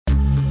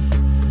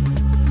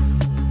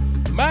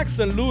Max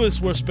and Lewis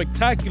were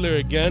spectacular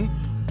again.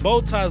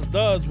 Bottas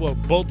does what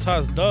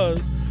Bottas does.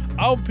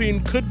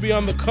 Alpine could be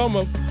on the come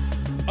up.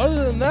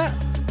 Other than that,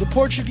 the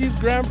Portuguese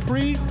Grand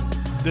Prix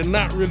did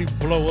not really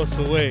blow us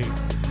away.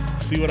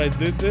 See what I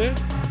did there?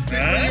 Stick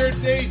with your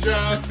day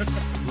job.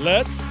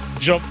 Let's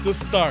jump the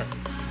start.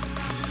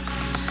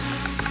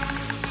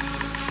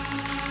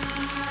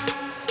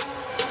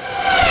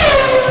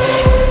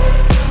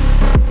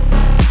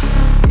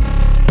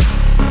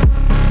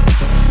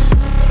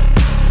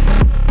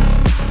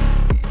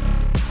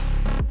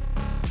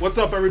 What's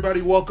up,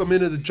 everybody? Welcome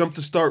into the Jump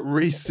to Start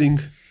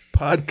Racing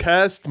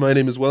podcast. My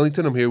name is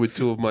Wellington. I'm here with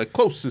two of my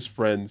closest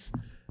friends.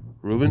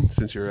 Ruben,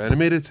 since you're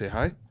animated, say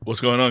hi.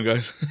 What's going on,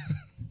 guys?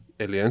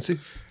 Eliansi.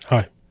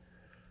 Hi.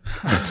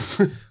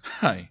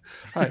 Hi.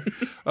 Hi.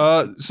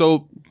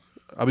 So,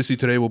 obviously,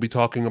 today we'll be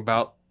talking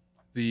about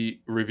the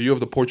review of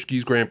the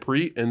Portuguese Grand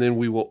Prix, and then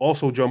we will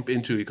also jump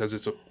into, because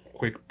it's a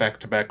quick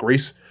back-to-back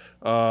race,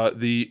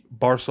 the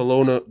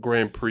Barcelona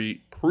Grand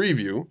Prix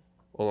preview,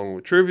 along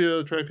with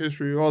trivia, track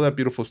history, all that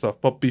beautiful stuff.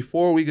 But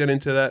before we get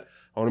into that,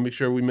 I want to make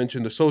sure we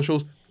mention the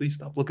socials. Please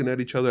stop looking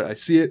at each other. I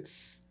see it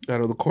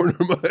out of the corner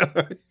of my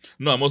eye.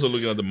 No, I'm also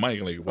looking at the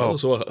mic. Like, why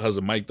also has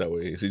the mic that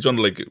way? Is he trying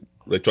to like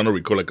trying to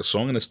record like a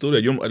song in the studio?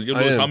 You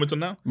Lewis Hamilton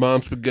now?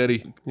 Mom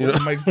spaghetti. You know?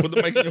 Put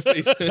the mic in your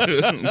face.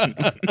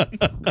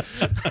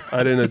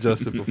 I didn't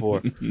adjust it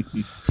before.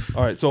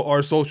 All right, so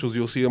our socials,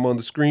 you'll see them on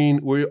the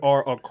screen. We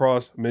are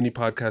across many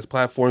podcast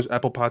platforms: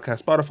 Apple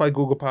Podcasts, Spotify,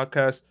 Google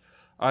Podcasts,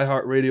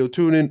 iHeartRadio,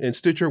 TuneIn, and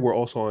Stitcher. We're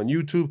also on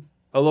YouTube.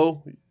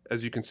 Hello,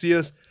 as you can see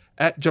us,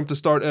 at Jump to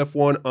Start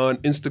F1 on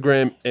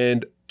Instagram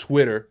and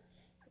Twitter.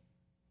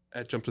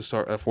 At Jump to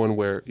Start F1,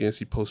 where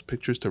Yancy posts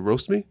pictures to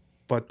roast me.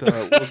 But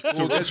we'll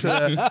get to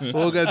that.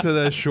 We'll get to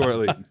that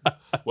shortly.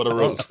 What a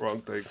roast.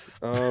 Wrong thing.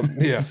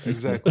 Yeah,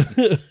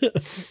 exactly.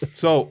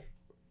 So,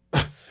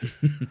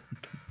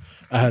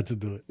 I had to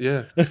do it.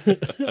 yeah.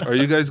 Are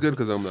you guys good?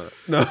 Because I'm not.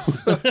 No.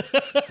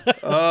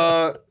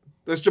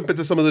 Let's jump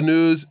into some of the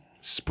news.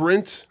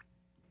 Sprint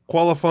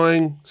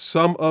qualifying.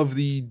 Some of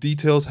the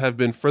details have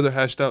been further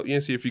hashed out.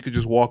 Yancy, if you could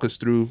just walk us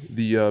through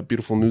the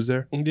beautiful news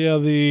there. Yeah,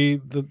 the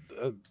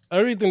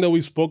everything that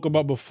we spoke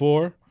about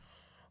before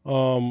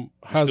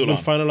has been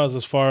finalized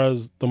as far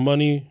as the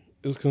money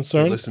is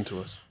concerned. Listen to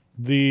us.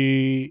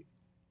 The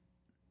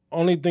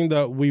only thing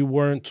that we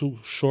weren't too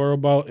sure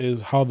about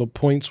is how the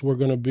points were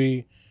going to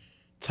be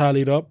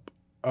tallied up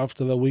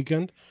after the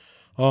weekend.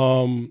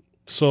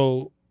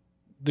 So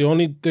the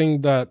only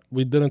thing that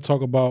we didn't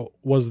talk about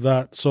was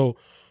that. So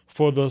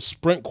for the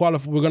sprint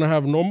qualifying, we're going to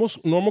have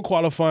normal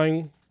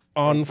qualifying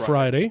on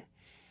Friday.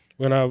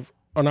 We're going to have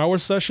an hour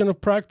session of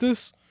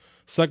practice.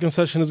 Second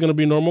session is going to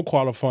be normal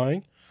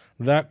qualifying.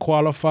 That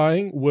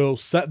qualifying will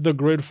set the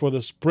grid for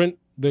the sprint.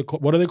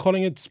 What are they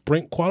calling it?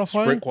 Sprint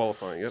qualifying? Sprint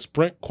qualifying, yep.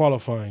 Sprint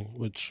qualifying,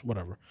 which,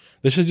 whatever.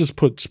 They should just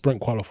put sprint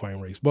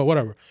qualifying race, but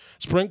whatever.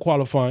 Sprint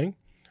qualifying.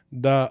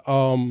 That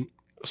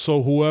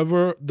so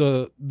whoever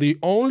the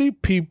only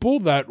people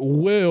that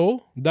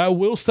will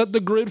set the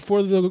grid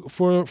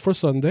for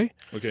Sunday.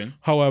 Okay.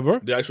 However,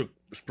 The actual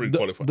sprint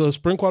qualifying. the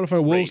sprint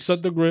qualifying will Race.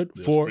 set the grid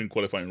for sprint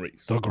qualifying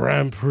race. the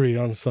Grand Prix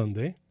on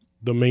Sunday,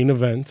 the main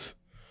event.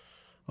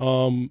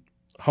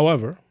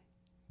 However,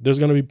 there's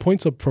going to be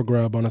points up for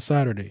grab on a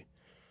Saturday.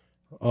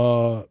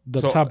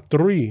 Top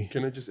three.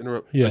 Can I just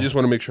interrupt? Yeah. I just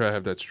want to make sure I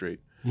have that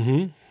straight.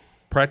 Mm-hmm.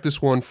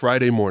 Practice 1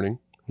 Friday morning.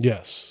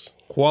 Yes.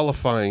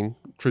 Qualifying,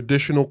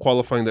 traditional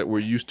qualifying that we're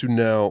used to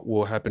now,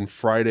 will happen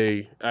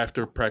Friday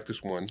after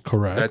practice 1.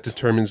 Correct. That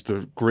determines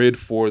the grid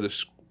for the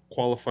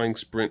qualifying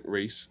sprint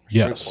race.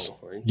 Yes.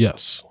 Qualifying.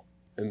 Yes.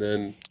 And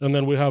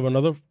then we have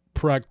another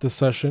practice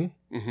session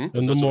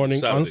in the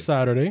morning on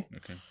Saturday.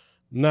 Okay.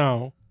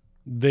 Now,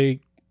 they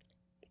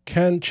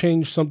can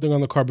change something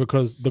on the car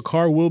because the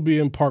car will be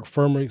in park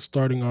firmly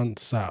starting on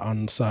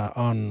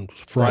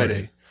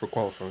Friday. For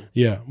qualifying.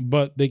 Yeah,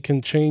 but they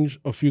can change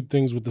a few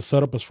things with the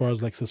setup as far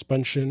as like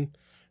suspension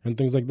and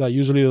things like that.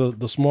 Usually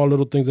the small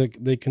little things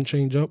that they can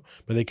change up,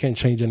 but they can't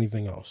change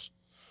anything else.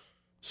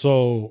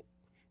 So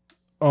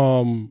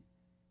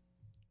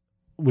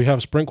we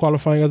have sprint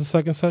qualifying as the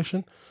second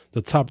section.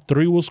 The top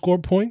 3 will score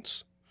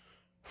points.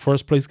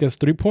 First place gets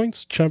 3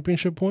 points,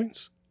 championship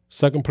points.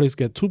 Second place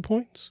gets 2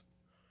 points.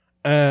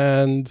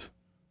 And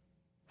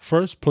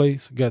first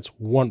place gets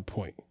 1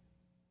 point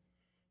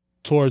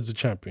towards the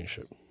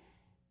championship.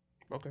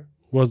 Okay.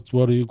 What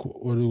do you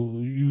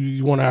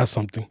want to ask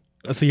something?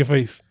 I see your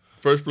face.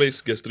 First place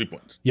gets 3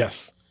 points.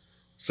 Yes.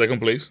 Second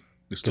place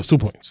gets 2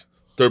 points.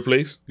 Third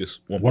place gets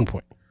 1 point. 1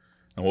 point.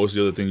 And what was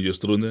the other thing you just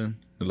threw in there?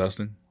 The last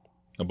thing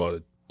about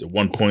it. The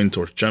 1 point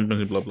towards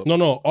championship, blah, blah.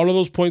 No. All of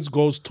those points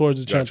goes towards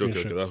the Gotcha,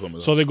 championship. okay, that's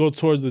what So they go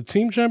towards the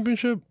team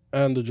championship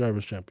and the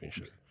drivers'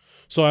 championship.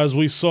 So as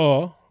we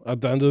saw at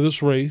the end of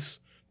this race,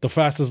 the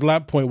fastest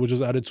lap point, which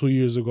was added 2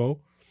 years ago,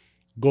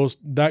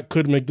 that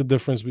could make the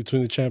difference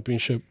between the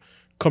championship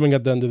coming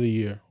at the end of the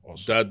year.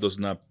 Also. That does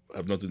not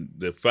have nothing.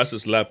 The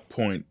fastest lap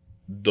point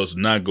does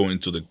not go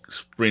into the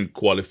sprint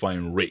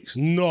qualifying race.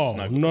 No.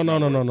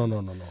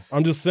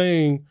 I'm just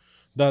saying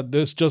that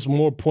there's just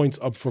more points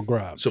up for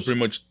grabs. So pretty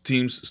much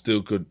teams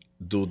still could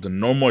do the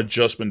normal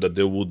adjustment that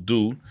they will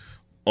do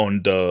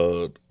on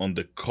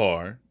the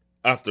car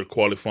after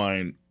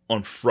qualifying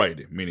on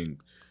Friday, meaning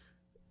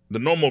the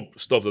normal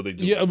stuff that they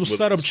do. Yeah, it was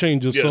setup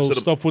changes. Yeah, so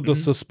setup- stuff with the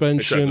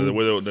suspension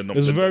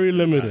is very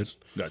limited.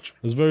 Gotcha.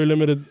 It's very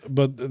limited.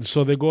 But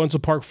so they go into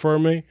Parc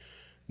Ferme.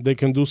 They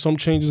can do some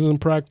changes in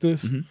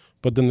practice,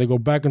 but then they go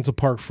back into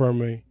Parc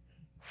Ferme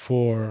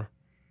for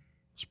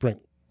sprint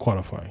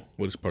qualifying.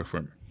 What is Parc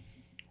Ferme?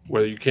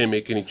 Where you can't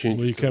make any changes.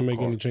 Where you to can't the make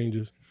car. any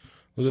changes.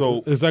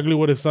 So- exactly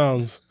what it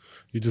sounds.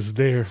 You're just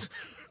there.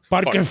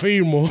 Parque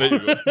Firmo. There you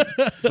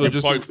go. So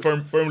just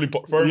firmly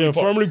Yeah, parked.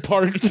 firmly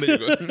parked. There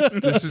you go.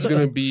 this is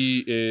going to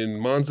be in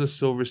Monza,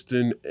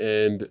 Silverstone,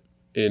 and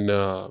in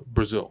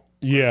Brazil.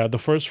 Yeah, the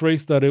first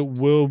race that it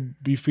will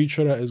be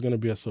featured at is going to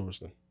be at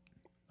Silverstone.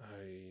 I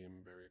am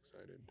very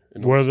excited.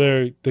 And Where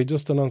also- they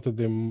just announced that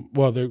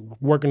they're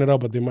working it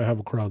out, but they might have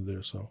a crowd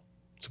there, so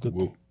it's a good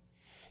thing.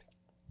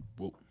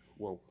 Whoa.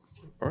 Whoa.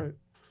 All right.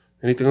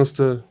 Anything else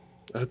to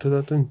add to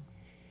that thing?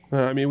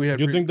 I mean, we had.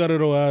 You think that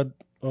it'll add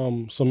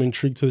some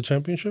intrigue to the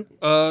championship?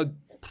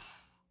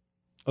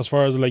 As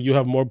far as like you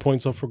have more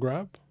points up for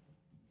grab,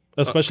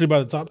 especially by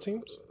the top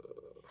teams.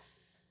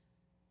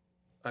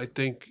 I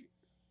think.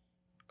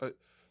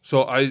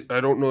 So I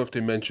don't know if they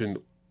mentioned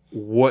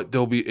what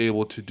they'll be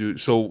able to do.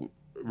 So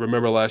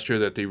remember last year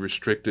that they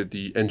restricted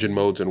the engine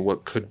modes and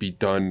what could be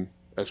done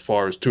as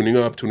far as tuning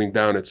up, tuning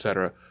down,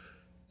 etc.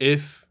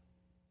 If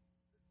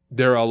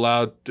they're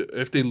allowed to,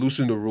 if they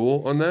loosen the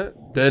rule on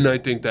that, then I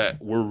think that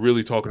we're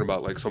really talking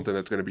about like something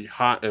that's going to be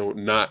hot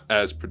and not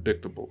as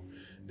predictable.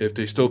 If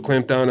they still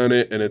clamp down on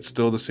it and it's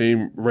still the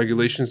same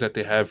regulations that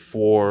they have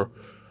for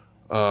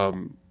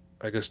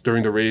I guess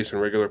during the race and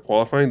regular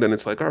qualifying, then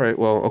it's like, all right,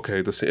 well, okay,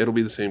 it'll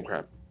be the same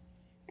crap.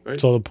 Right?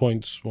 So the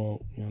points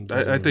won't.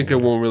 I think it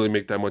won't really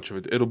make that much of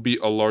it. It'll be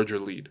a larger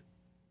lead.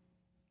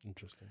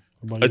 Interesting.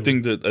 What about I you?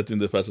 think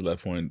the fastest lap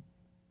point,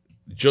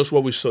 just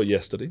what we saw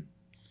yesterday.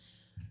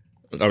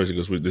 Obviously,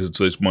 because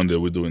it's Monday,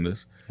 we're doing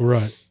this.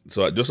 Right.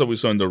 So just what we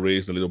saw in the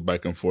race, the little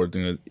back and forth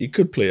thing, it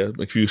could play out.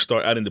 Like if you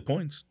start adding the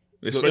points,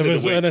 especially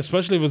the weight. And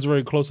especially if it's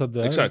very close at the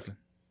end. Exactly.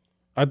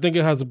 I think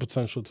it has the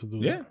potential to do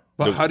Yeah. that.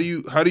 But how do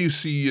you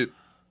see it?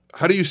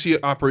 How do you see it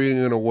operating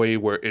in a way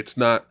where it's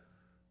not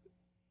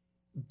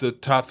the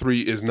top three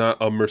is not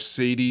a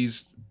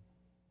Mercedes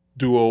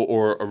duo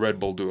or a Red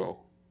Bull duo,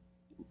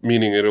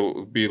 meaning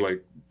it'll be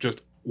like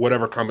just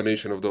whatever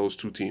combination of those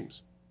two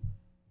teams.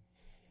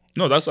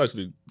 No, that's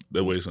actually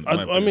the way it's on.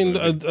 I mean,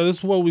 this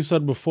is what we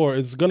said before.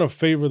 It's gonna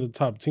favor the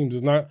top teams.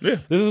 It's not. Yeah.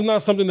 This is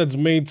not something that's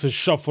made to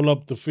shuffle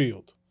up the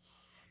field.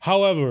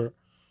 However,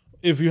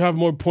 if you have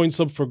more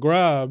points up for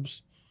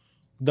grabs,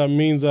 that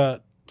means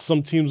that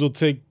some teams will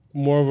take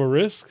more of a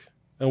risk,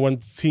 and when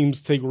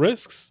teams take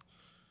risks,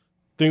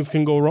 things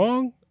can go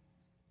wrong.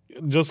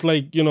 Just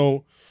like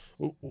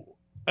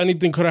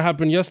anything could have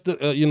happened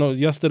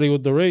yesterday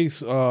with the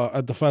race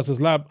at the fastest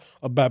lap,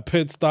 a bad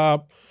pit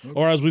stop,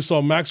 or as we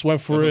saw, Max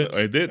went for it.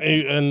 It did.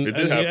 And It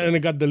did happen. and it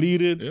got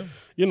deleted.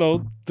 Yeah.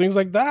 Things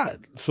like that.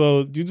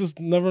 So you just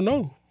never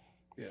know.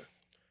 Yeah.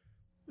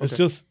 It's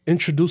Okay. just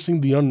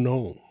introducing the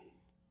unknown.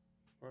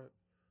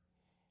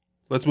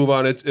 Let's move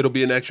on. It'll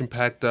be an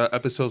action-packed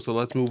episode, so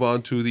let's move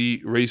on to the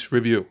race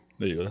review.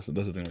 There you go. That's the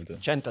thing right there.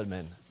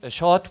 Gentlemen, a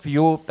short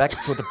view back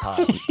to the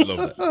park. I love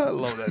that. I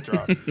love that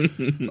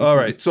drop. All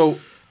right. So,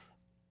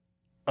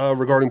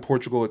 regarding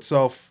Portugal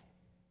itself,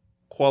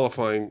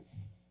 qualifying,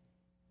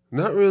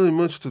 not really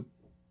much to.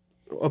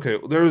 Okay,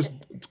 there's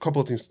a couple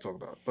of things to talk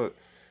about, but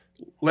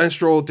Lance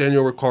Stroll,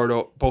 Daniel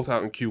Ricciardo, both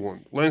out in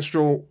Q1. Lance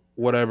Stroll,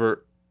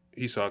 whatever,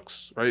 he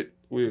sucks, right?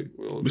 We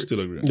We still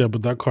agree. Yeah,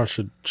 but that car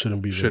shouldn't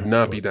be there. should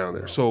not be But, down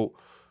there. So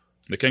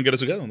They can't get it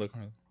together on that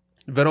car.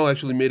 Vettel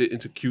actually made it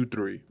into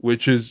Q3,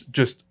 which is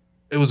just.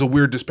 It was a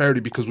weird disparity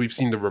because we've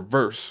seen the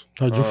reverse.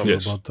 How'd you feel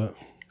Yes. about that?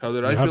 How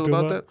did You I feel happy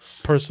about about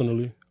that?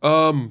 Personally.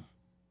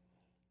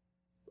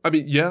 I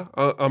mean, yeah,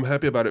 I'm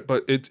happy about it,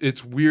 but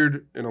it's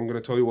weird, and I'm going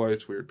to tell you why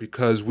it's weird.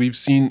 Because we've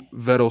seen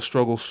Vettel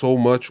struggle so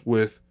much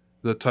with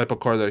the type of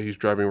car that he's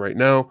driving right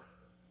now.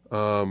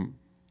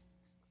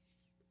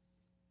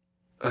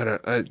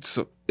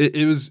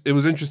 It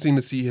was interesting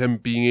to see him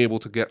being able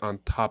to get on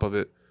top of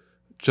it,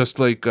 just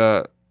like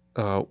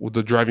with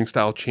the driving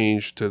style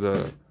change to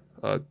the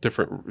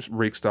different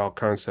rake style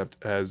concept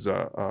has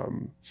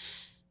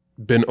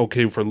been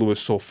okay for Lewis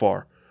so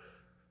far.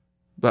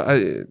 But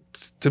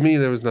to me,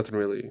 there was nothing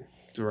really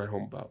to write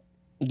home about.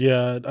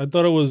 Yeah, I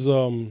thought it was.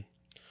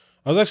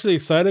 I was actually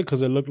excited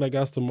because it looked like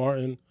Aston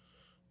Martin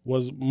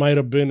might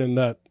have been in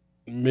that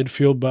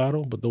midfield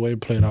battle, but the way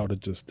it played out, it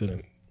just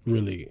didn't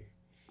really It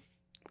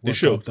work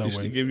showed. out that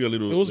way. It gave you a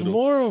little. It was little,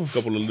 more of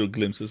couple of little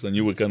glimpses, and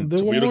you were kind of. there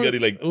So were you don't more- get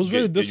it like. it was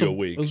very get you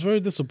awake. it was very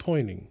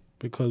disappointing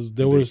because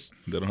there was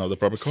They don't have the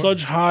proper car.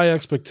 such high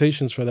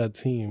expectations for that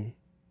team,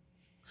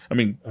 I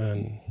mean,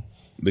 and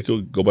they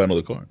could go buy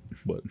another car,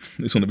 but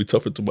it's going to be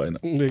tougher to buy now.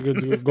 they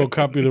could go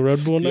copy the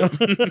Red Bull now.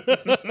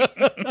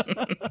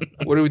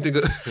 What do we think?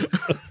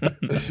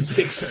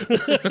 Makes sense.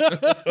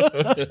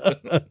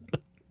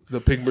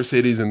 The pink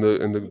Mercedes and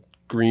the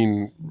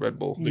green Red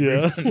Bull.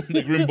 Yeah.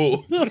 The green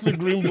bull. The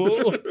green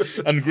bull.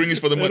 And green is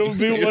for the money. It'll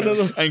be one of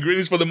the- And green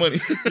is for the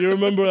money. You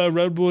remember that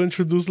Red Bull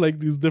introduced like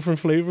these different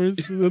flavors?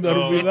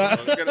 That'll be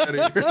that. Get out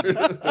of here.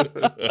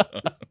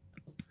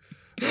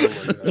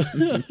 Oh my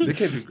god. They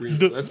can't do green.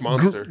 That's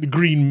Monster. The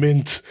green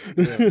mint.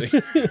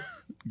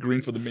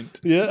 Green for the mint.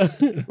 Yeah.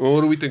 Well,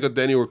 what do we think of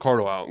Daniel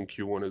Ricciardo out in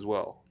Q1 as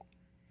well?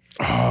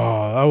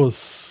 Oh, that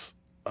was.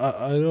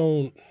 I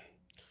don't.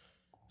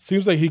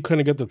 Seems like he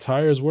couldn't get the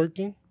tires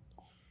working.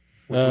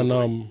 Which was, And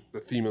like, the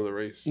theme of the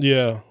race.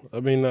 yeah, I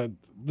mean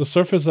the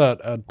surface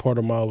at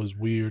Portimao was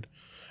weird,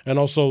 and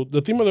also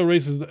the theme of the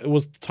race is it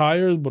was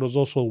tires, but it was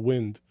also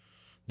wind.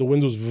 The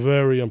wind was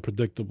very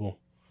unpredictable,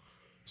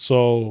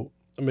 so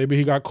maybe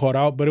he got caught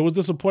out. But it was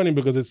disappointing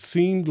because it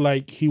seemed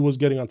like he was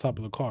getting on top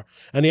of the car,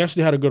 and he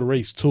actually had a good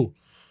race too.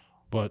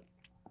 But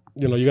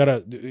you know,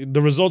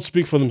 the results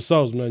speak for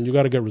themselves, man. You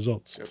gotta get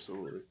results.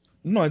 Absolutely.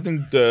 No, I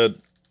think that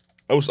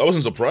I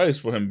wasn't surprised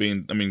for him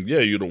being. I mean, yeah,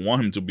 you don't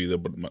want him to be there,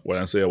 but when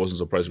I say I wasn't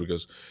surprised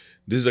because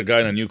this is a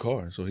guy in a new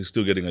car, so he's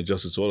still getting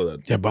adjusted to all of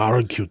that. Yeah, but out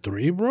in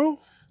Q3, bro.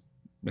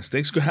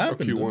 Mistakes could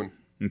happen. Q1.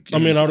 though. I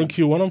mean, out in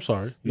Q1, I'm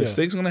sorry. Yeah.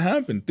 Mistakes are gonna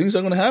happen. Things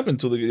are gonna happen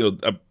to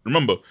the.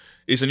 Remember,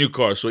 it's a new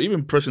car, so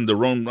even pressing the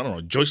wrong, I don't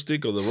know,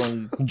 joystick or the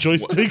wrong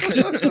Joystick.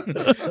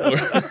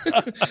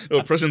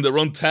 or pressing the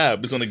wrong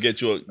tab is gonna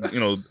get you.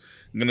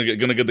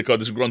 Gonna get the car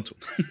disgruntled.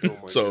 Oh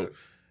my So God.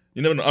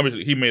 you never know.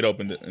 Obviously, he made up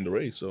in the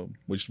race, so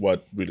which is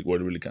what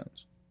really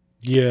counts.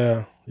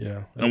 Yeah.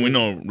 And we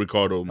know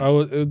Ricardo is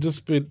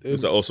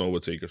It also an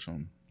overtaker. So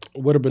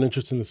would have been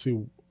interesting to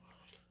see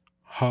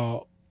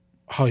how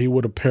he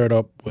would have paired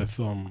up with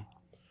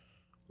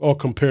or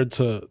compared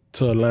to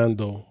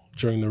Lando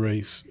during the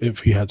race if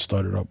he had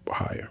started up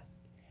higher.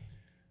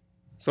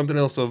 Something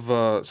else of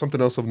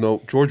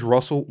note. George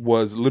Russell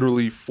was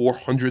literally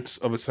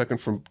 0.04 of a second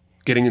from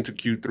getting into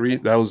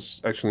Q3. That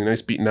was actually a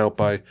nice beaten out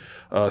by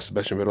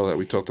Sebastian Vettel that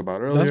we talked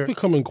about earlier. That's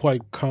becoming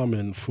quite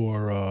common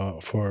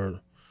for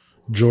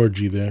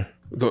Georgie there.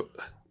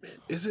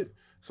 Is it?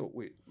 So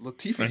wait,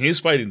 Latifi. and he's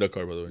fighting that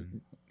car, by the way.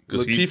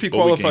 'Cause Latifi we can't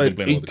qualified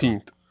complain about the car.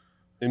 18th,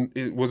 and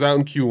it was out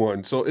in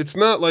Q1. So it's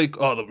not like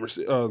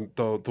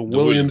the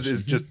Williams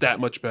is just that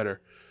much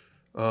better.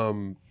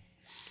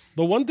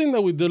 The one thing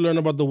that we did learn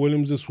about the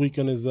Williams this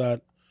weekend is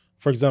that,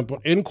 for example,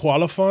 in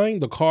qualifying,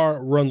 the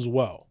car runs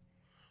well.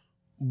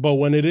 But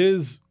when it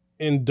is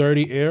in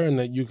dirty air and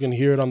that you can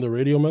hear it on the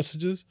radio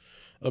messages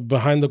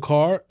behind the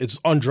car, it's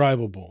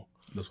undrivable.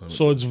 That's what I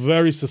So it's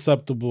very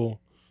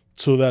susceptible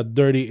to that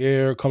dirty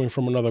air coming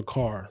from another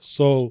car.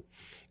 So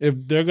if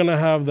they're gonna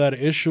have that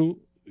issue,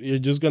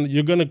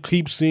 you're gonna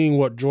keep seeing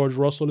what George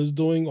Russell is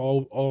doing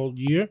all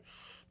year.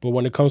 But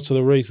when it comes to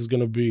the race, it's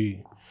gonna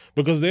be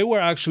because they were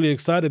actually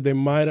excited. They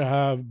might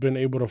have been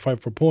able to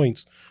fight for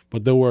points,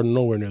 but they were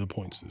nowhere near the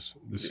points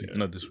this year.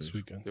 Not this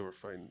weekend. They were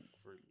fighting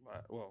for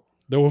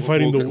They were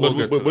fighting we'll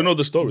get to we know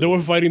the story. They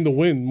were fighting the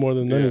win more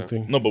than Yeah.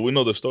 anything. No, but we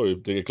know the story.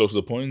 If they get close to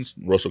the points,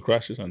 Russell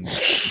crashes and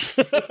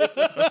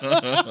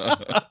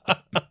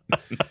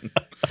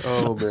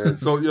Oh man!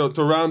 So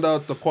to round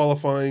out the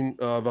qualifying,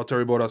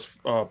 Valtteri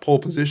Bottas pole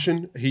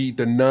position. He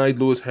denied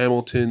Lewis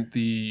Hamilton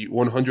the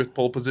 100th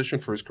pole position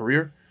for his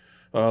career.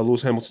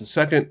 Lewis Hamilton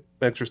second,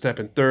 Max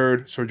Verstappen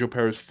third, Sergio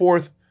Perez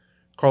fourth,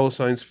 Carlos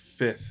Sainz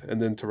fifth,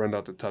 and then to round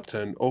out the top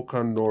 10,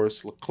 Ocon,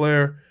 Norris,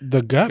 Leclerc.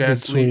 The gap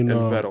Gasly between and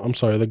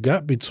Vettel. the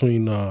gap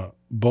between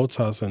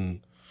Bottas and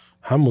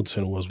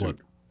Hamilton was what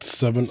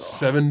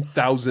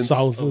 7,000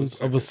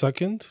 of a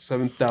second.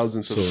 7,000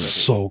 of a second.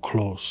 So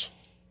close.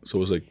 so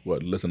it was like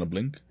what, less than a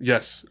blink?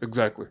 Yes,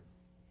 exactly.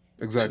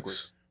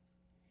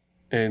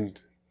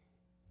 And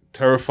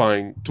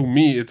terrifying to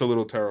me. It's a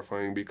little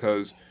terrifying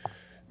because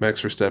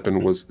Max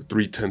Verstappen was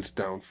 0.3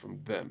 down from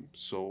them.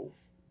 So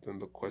then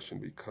the question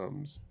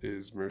becomes: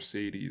 is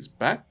Mercedes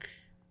back?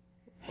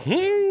 Top of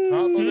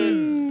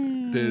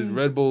it? Did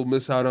Red Bull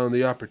miss out on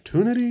the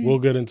opportunity? We'll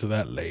get into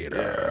that Yeah,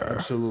 later.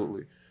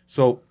 absolutely.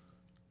 So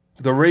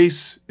the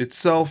race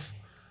itself,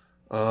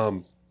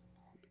 man,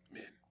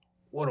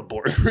 what a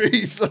boring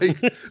race!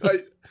 It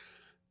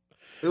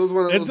was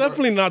one of It's those.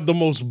 definitely not the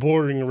most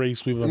boring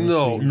race we've ever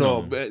seen.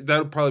 No, but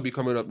that'll probably be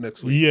coming up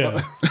next week. Yeah,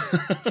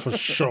 for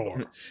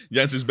sure.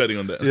 Jans is betting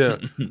on that. Yeah.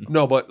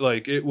 No, but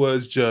it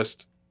was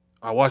just,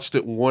 I watched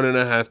it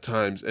 1.5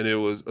 times and it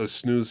was a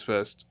snooze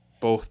fest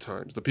both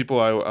times. The people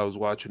I was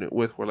watching it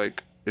with were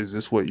like, is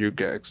this what you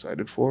get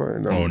excited for?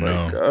 And I'm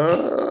like,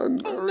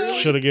 not really.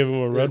 Should have given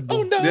him a Red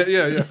Bull.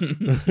 Yeah.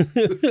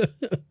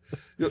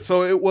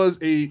 So it was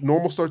a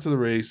normal start to the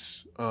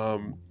race.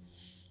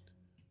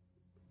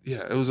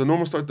 It was a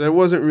normal start. There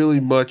wasn't really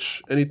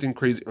anything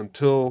crazy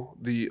until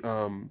the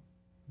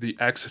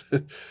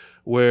accident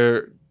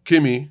where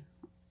Kimi,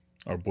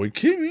 Our boy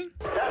Kimi. Leave me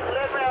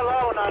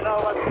alone, I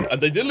know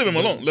what. They did leave him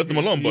alone. Left him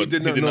alone, he but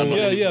did he not did know not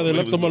know. what Yeah, they what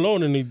left was him doing.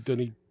 alone and he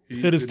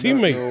hit his did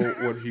not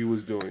teammate. know what he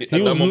was doing. He At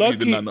that was moment, he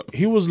did lucky. not know.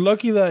 He was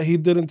lucky that he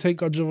didn't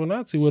take a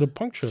Giovinazzi with a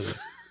puncture.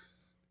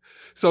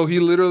 So he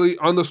literally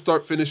on the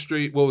start finish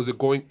straight. What was it?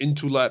 Going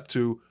into lap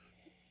 2,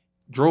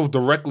 drove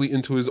directly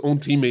into his own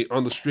teammate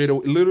on the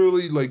straightaway.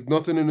 Literally, like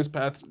nothing in his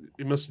path.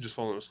 He must have just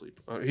fallen asleep.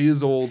 He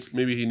is old.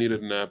 Maybe he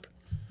needed a nap.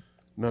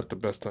 Not the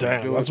best time.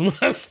 Damn, that's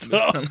messed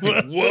up.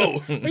 Whoa.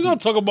 They gonna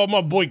talk about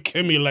my boy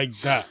Kimmy like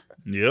that.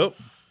 Yep.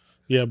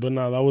 Yeah, but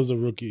no, that was a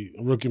rookie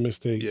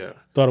mistake. Yeah.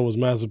 Thought it was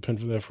Mazepin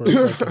for that for a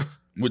second.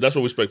 Well, that's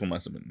what we expect from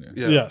Massimin. Yeah.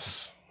 Yeah.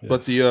 Yes.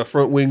 But the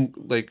front wing,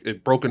 like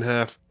it broke in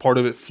half. Part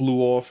of it flew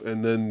off,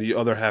 and then the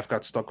other half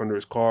got stuck under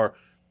his car.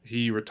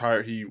 He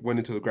retired. He went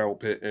into the gravel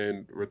pit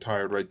and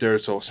retired right there.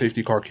 So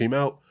safety car came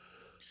out.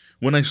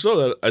 When I saw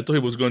that, I thought he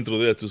was going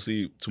through there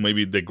to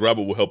maybe the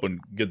gravel will help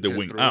him get the Get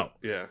wing through. out.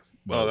 Yeah.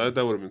 But-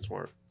 that would have been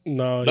smart.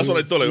 No, That's what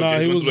I thought. Like,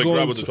 okay, he was to the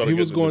gravel to try to he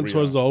get was the going debris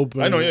towards out. the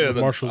open. I know, yeah.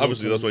 Marshall's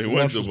Obviously, open. that's what he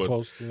went to. Marshall's But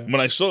post, yeah. when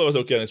I saw it, I was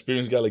like, okay, an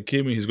experienced guy like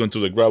Kimmy, he's going to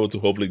the gravel to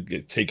hopefully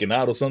get taken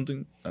out or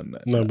something. And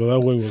No, but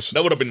that wing was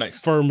that would have been nice.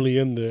 firmly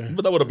in there.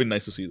 But that would have been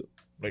nice to see, though.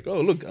 Like,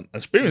 oh, look, an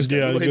experienced guy.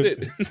 Yeah, Look what he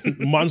good- did.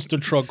 monster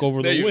truck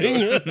over There the you wing.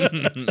 go.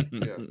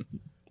 Yeah.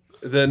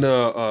 Then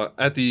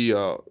at the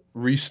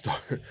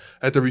restart,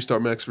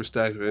 Max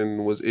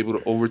Verstappen was able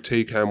to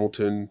overtake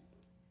Hamilton.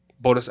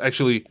 Bottas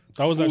actually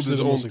That was fooled actually his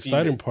the own most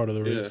exciting teammate. part of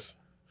the Yeah. race.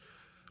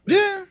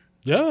 Yeah.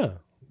 Yeah,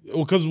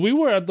 because we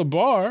were at the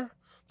bar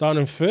down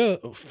in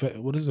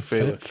what is it,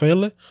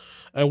 Fele,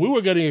 and we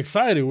were getting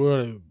excited.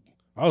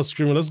 I was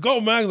screaming, "Let's go,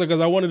 Max!" Because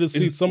I wanted to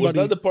see Was somebody.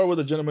 that the part where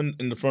the gentleman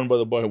in the front by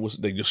the bar was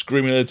like just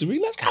screaming at it to me,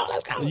 let's go,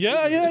 let's go.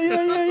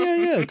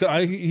 Yeah.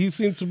 'Cause he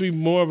seemed to be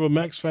more of a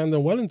Max fan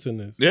than Wellington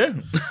is. Yeah.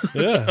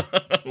 Yeah,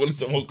 Well,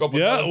 it's a whole couple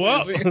yeah. times,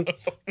 Well, you see.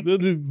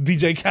 the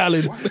DJ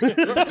Khaled.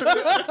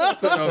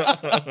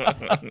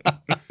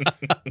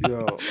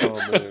 Yo,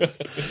 oh man.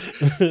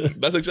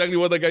 That's exactly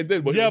what that guy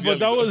did. But he Yeah, but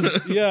that yelling.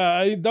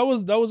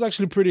 was that was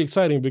actually pretty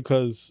exciting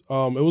because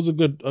it was a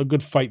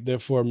good fight there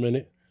for a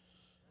minute.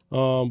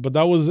 But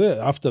that was it.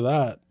 After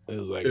that, it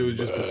was like It was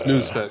just a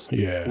snooze fest.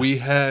 Yeah. We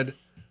had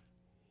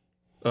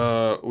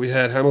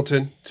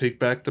Hamilton take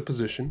back the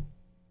position.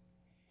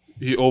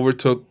 He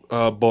overtook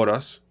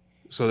Bottas.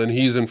 So then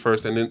he's in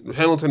first, and then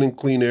Hamilton in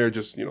clean air,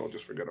 just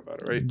forget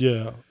about it, right?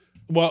 Yeah.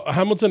 Well,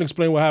 Hamilton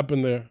explained what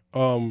happened there.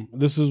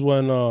 This is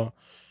when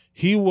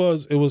it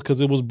was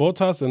because it was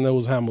Bottas and there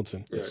was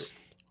Hamilton. Right.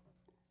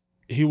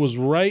 He was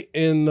right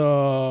in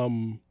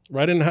Bottas'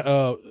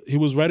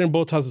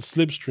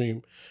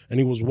 slipstream, and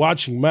he was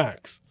watching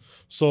Max.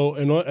 So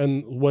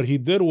and what he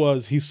did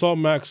was he saw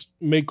Max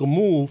make a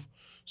move,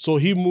 so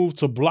he moved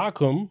to block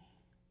him.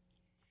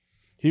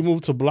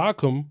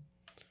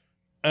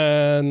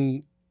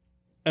 And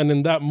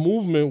in that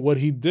movement, what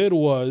he did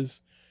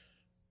was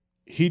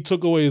he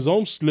took away his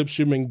own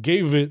slipstream and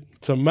gave it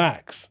to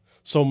Max.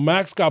 So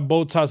Max got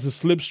Bottas'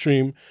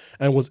 slipstream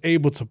and was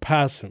able to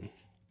pass him.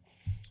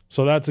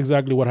 So that's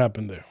exactly what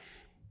happened there.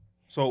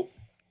 So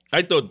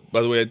I thought,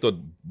 by the way,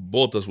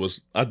 Bottas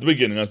was, at the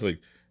beginning, I was like,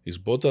 is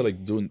Bottas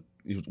like doing,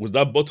 was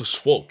that Bottas'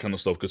 fault kind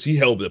of stuff? Because he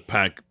held the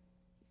pack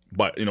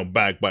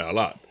back by a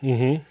lot.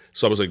 Mm-hmm.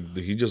 So I was like,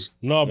 he just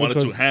No, wanted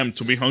because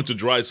to be hung to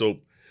dry so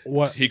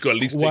what he could at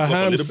least take what off a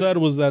Ham little said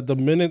was that the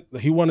minute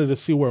he wanted to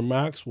see where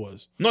Max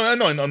was.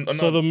 No.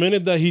 So the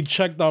minute that he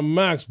checked on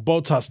Max,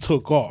 Bottas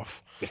took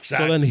off.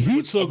 Exactly. So then he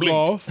It's a took blink.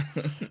 off,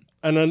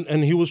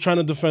 and he was trying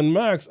to defend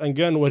Max.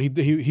 Again, what he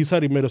did, he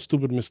said he made a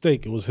stupid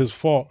mistake. It was his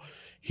fault.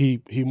 He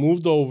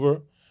moved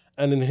over,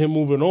 and in him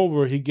moving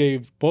over, he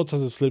gave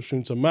Bottas'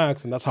 slipstream to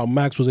Max, and that's how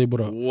Max was able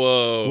to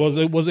Whoa.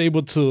 was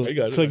able to I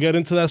got it. get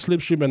into that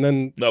slipstream, and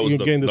then That was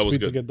gain the that was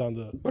speed to good. get down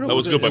the. but That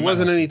was good by it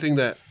wasn't Max. anything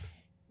that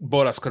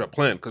Bottas could have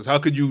planned, because how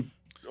could you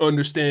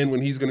understand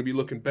when he's going to be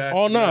looking back?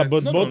 Oh to no, Max?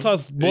 but No.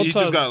 Bottas He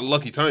just got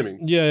lucky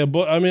timing. yeah,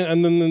 but I mean,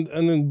 and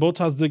then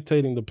Bottas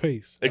dictating the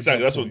pace.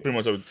 Exactly. That's what pretty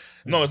much I was.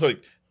 No, it's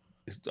like.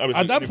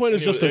 At that point,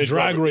 it's just a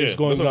drag race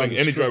going that's what I'm down saying. the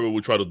Any straight. driver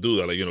would try to do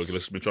that. Like,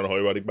 let's be trying to hold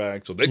everybody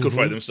back so they could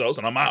fight themselves,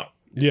 and I'm out.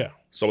 Yeah,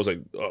 So I was like,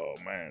 oh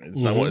man, it's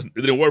not. It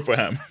didn't work for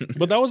him.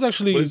 but that was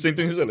actually But it's the same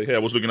thing he said. Like, hey, I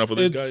was looking out for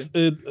this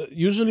guy.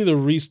 Usually the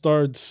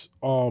restarts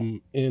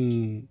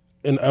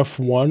in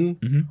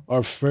F1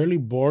 are fairly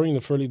boring.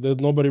 There's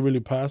nobody really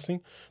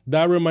passing.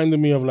 That reminded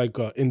me of like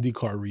a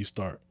IndyCar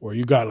restart where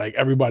you got like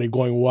everybody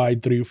going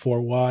wide,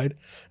 3-4 wide,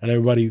 and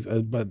everybody's.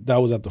 But that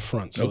was at the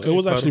front, so Okay, it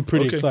was actually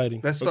pretty okay.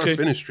 exciting. That start Okay.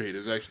 finish straight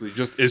is actually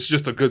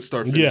just a good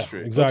start finish Yeah,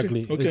 straight.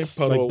 exactly. Okay, It's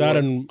Paddle like that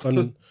award.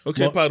 and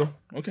Okay, well- paddle.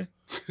 Okay.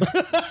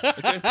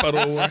 Okay, paddle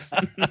award.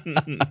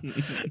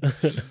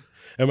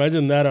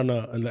 imagine that on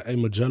a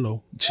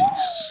Magello. Jeez.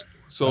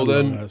 So I know,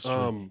 then, that's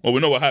true. Well, we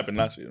know what happened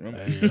last year.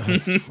 Remember?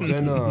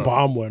 then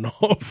Bomb went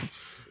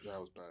off. that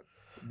was bad.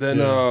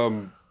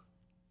 Then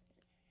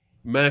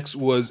Max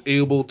was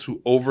able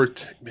to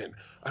overtake. Man,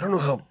 I don't know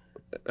how.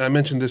 I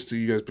mentioned this to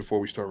you guys before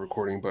we start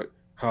recording, but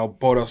how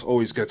Bottas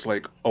always gets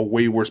like a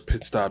way worse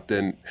pit stop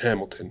than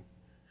Hamilton.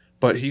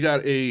 But he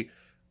got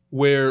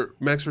where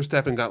Max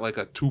Verstappen got like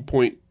a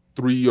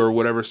 2.3 or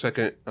whatever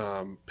second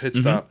pit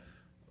stop.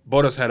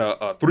 Bottas had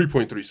a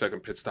 3.3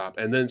 second pit stop,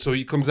 and then so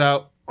he comes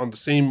out on the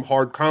same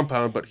hard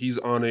compound, but he's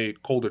on a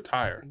colder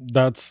tire,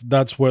 That's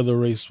where the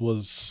race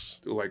was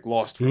like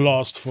lost.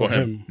 lost for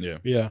him. Yeah.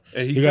 Yeah.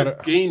 And he You kept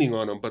gotta- gaining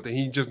on him, but then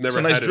he just It's never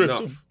a nice had drift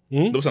enough. too.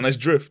 There was a nice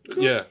drift.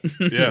 Yeah,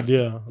 yeah.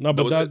 Yeah, no,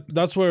 but was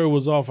that's where it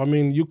was off. I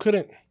mean, you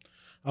couldn't.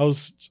 I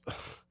was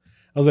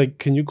like,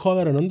 can you call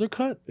that an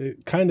undercut?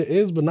 It kind of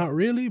is, but not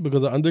really,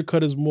 because an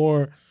undercut is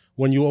more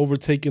when you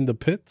overtake in the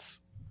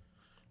pits.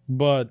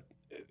 But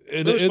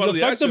it was part of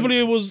the effectively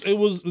it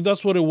was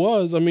that's what it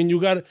was. I mean,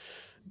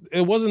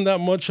 it wasn't that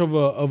much of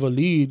a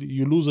lead.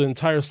 You lose an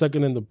entire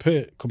second in the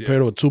pit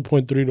compared to a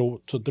 2.3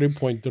 to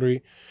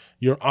 3.3.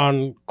 You're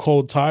on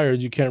cold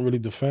tires. You can't really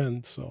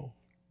defend. So,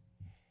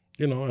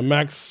 and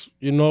Max,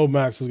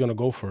 Max is gonna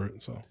go for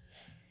it. So.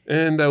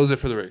 And that was it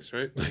for the race,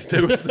 right? Like,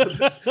 there was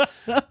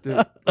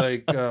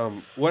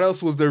what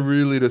else was there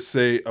really to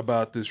say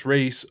about this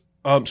race?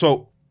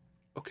 So,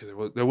 okay,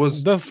 there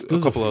was a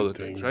couple other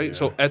things, right? Yeah.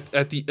 So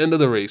at the end of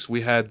the race,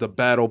 we had the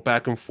battle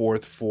back and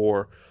forth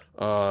for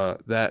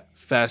that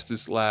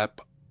fastest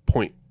lap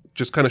point,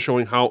 just kind of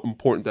showing how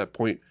important that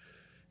point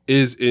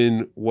is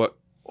in what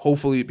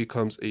hopefully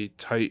becomes a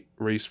tight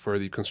race for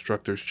the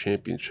Constructors'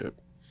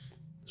 Championship.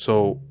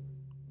 So.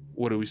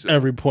 What do we say?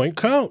 Every point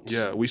counts.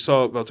 Yeah, we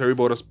saw Valtteri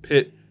Bottas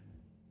pit,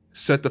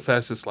 set the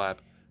fastest lap.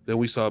 Then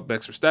we saw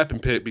Max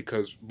Verstappen pit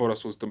because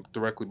Bottas was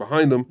directly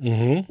behind them.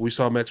 Mm-hmm. We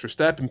saw Max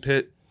Verstappen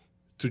pit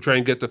to try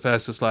and get the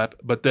fastest lap,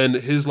 but then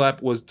his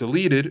lap was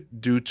deleted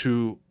due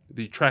to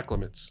the track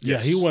limits. Yeah,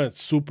 he went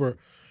super.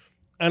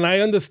 And I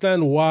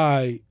understand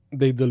why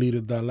they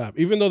deleted that lap.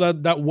 Even though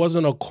that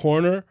wasn't a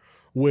corner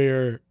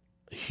where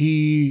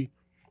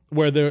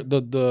where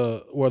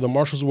the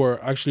marshals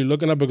were actually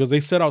looking at, because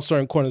they set out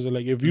certain corners. They're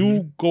like, if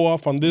you go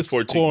off on this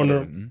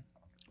corner,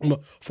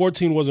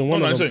 14 wasn't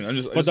one of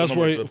them. But that's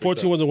where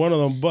 14 wasn't one of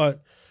them.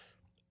 But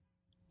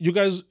you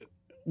guys,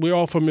 we're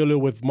all familiar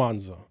with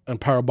Monza and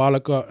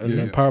Parabolica, and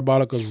then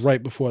Parabolica's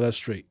right before that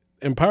straight.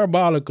 In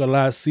Parabolica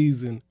last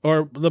season,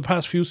 or the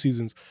past few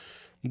seasons,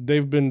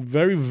 they've been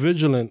very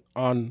vigilant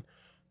on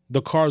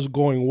the cars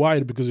going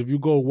wide, because if you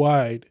go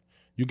wide,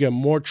 you get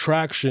more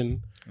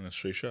traction. And a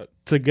straight shot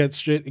to get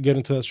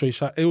into that straight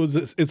shot.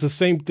 It's the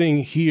same thing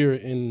here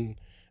in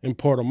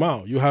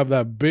Portimao. You have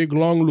that big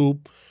long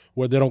loop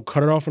where they don't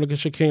cut it off like a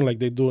chicane like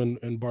they do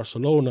in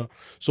Barcelona.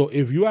 So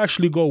if you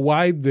actually go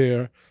wide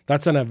there,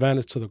 that's an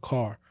advantage to the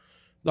car.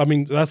 I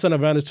mean, that's an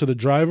advantage to the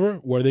driver,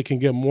 where they can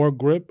get more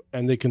grip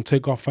and they can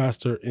take off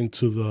faster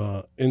into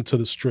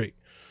the straight.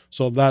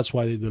 So that's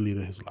why they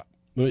deleted his lap.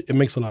 It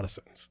makes a lot of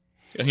sense.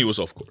 And he was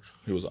off course.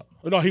 He was off.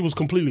 No, he was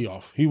completely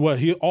off. He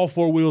all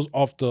four wheels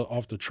off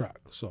the track.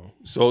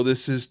 So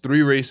this is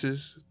 3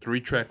 races, 3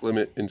 track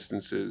limit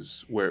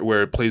instances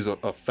where it plays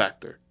a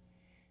factor.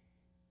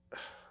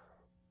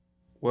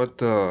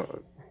 What I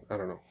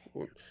don't know.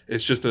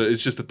 It's just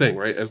a thing,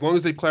 right? As long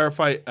as they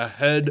clarify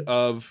ahead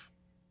of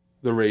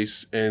the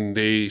race and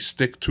they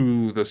stick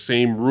to the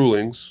same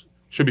rulings,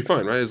 should be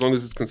fine, right? As long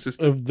as it's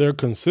consistent. If they're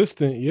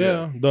consistent,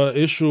 yeah. The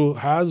issue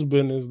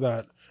is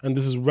that, and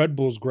this is Red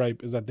Bull's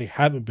gripe, is that they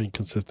haven't been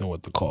consistent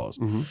with the calls.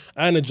 Mm-hmm.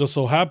 And it just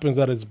so happens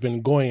that it's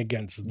been going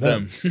against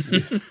them.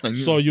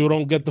 So you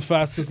don't get the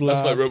fastest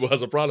lap. That's why Red Bull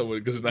has a problem with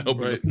it, because it's not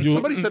helping.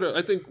 Somebody said it,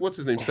 I think, what's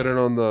his name, said it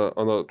on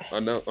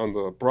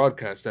the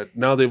broadcast, that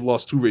now they've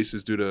lost 2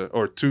 races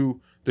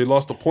they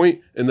lost a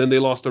point and then they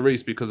lost a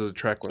race because of the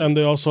track limits. And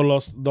they also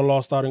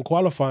lost out in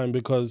qualifying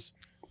because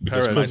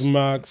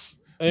Max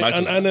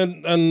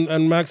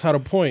and Max had a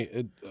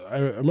point. I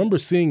remember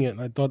seeing it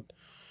and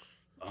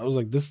I was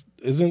like,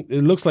 it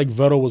looks like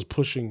Vettel was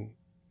pushing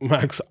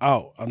Max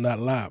out on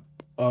that lap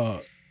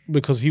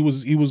because he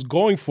was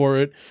going for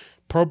it.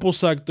 Purple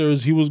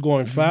sectors, he was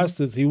going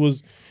fastest. He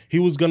was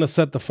gonna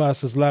set the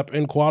fastest lap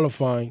in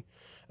qualifying,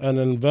 and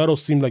then Vettel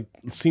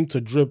seemed to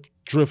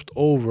drift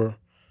over,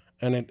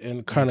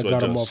 and kind of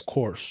got him off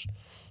course.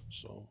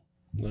 So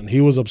then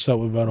he was upset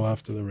with Vettel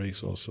after the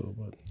race also.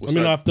 But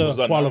after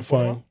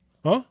qualifying,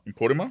 huh? In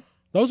Portimao?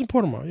 That was in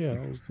Portimao. Yeah,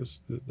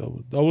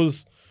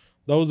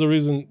 that was the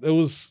reason. It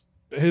was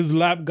his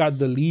lap got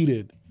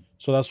deleted,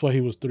 so that's why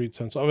he was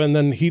 3/10. And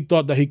then he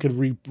thought that he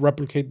could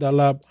replicate that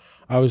lap.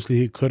 Obviously,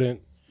 he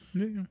couldn't.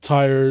 Yeah.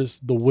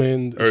 Tires, the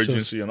wind,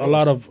 urgency, and a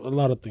lot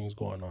of things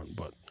going on.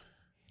 But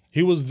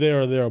he was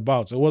there or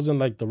thereabouts. It wasn't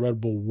like the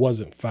Red Bull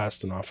wasn't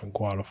fast enough in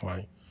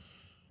qualifying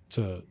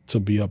to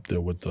be up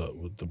there with the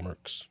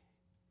Mercs.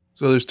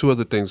 So there's 2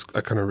 other things I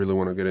kind of really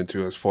want to get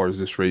into as far as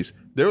this race.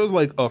 There was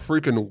like a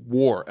freaking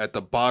war at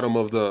the bottom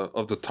of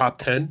the top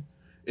 10.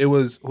 It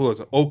was, who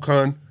was it?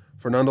 Ocon,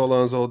 Fernando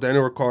Alonso,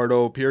 Daniel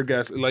Ricciardo, Pierre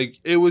Gasly. Like,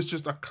 it was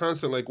just a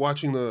constant, like,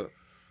 watching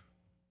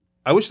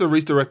I wish the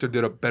race director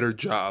did a better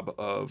job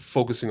of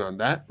focusing on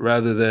that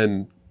rather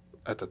than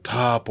at the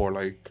top, or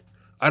like,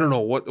 I don't know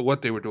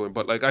what they were doing,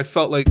 but like, I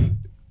felt like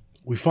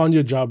we found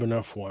your job in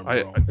F1,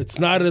 bro. It's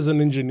not as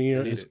an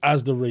engineer; it's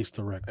as the race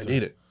director. I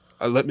need it.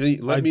 Let me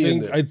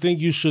in there. I think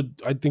you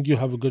should. I think you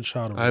have a good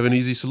shot. I have an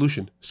easy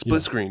solution: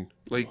 split screen.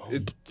 Like,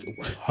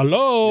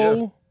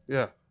 hello.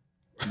 Yeah.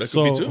 That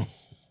could be too.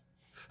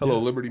 Hello,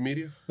 Liberty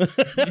Media.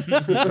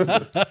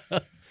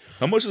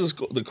 How much is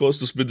the cost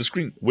to split the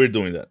screen? We're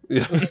doing that.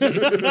 Yeah.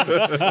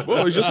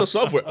 Well, it's just a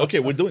software. Okay,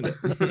 we're doing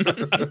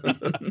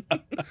that.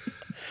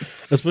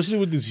 Especially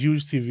with these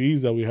huge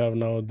TVs that we have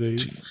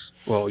nowadays.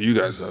 Well, you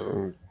guys have.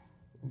 I'm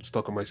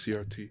stuck on my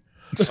CRT.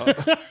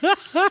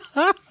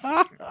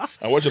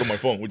 I watch it on my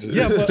phone, which is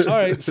Yeah, but all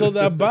right. So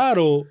that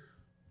battle,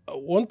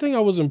 one thing I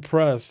was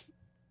impressed.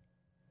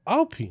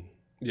 Alpine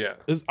Yeah.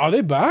 are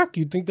they back?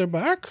 You think they're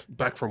back?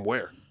 Back from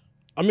where?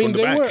 I mean, From the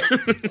they back.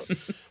 were.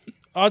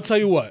 I'll tell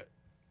you what.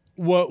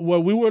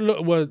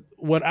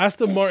 What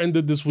Aston Martin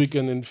did this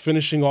weekend and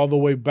finishing all the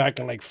way back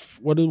in like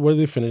where did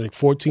they finish, like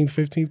 14th,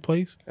 15th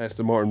place?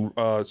 Aston Martin.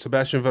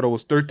 Sebastian Vettel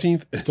was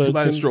 13th. 13th,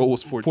 Lance Stroll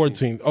was 14th.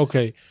 14th.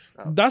 Okay,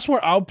 that's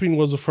where Alpine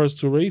was the first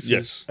two races.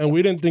 Yes. and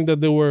we didn't think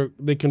that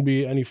they can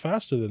be any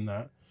faster than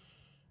that.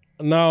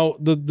 Now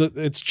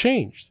it's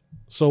changed.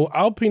 So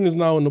Alpine is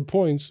now in the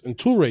points in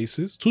two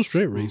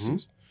straight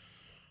races.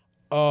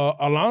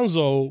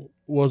 Alonso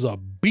was a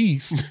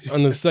beast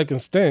on the second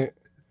stint.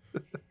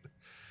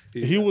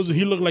 He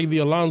looked like the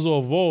Alonso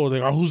of old.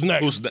 Like, who's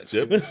next? Who's next?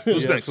 Yep. Who's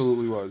He next?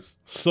 absolutely was.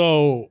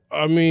 So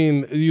I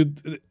mean,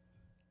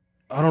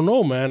 I don't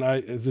know, man.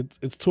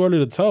 It's too early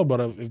to tell, but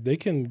if they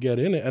can get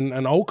in it, and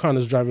Ocon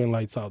is driving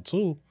lights out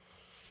too.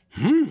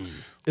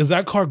 Is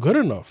that car good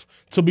enough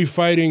to be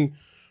fighting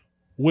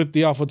with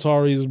the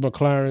AlphaTauris,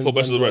 McLarens, For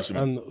best of the rest, you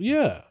mean? and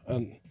yeah,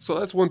 and So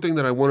that's one thing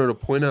that I wanted to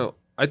point out.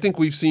 I think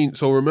we've seen.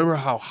 So remember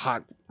how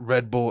hot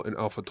Red Bull and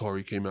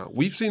AlphaTauri came out?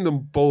 We've seen them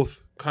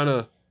both kind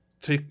of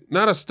take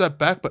not a step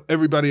back, but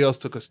everybody else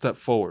took a step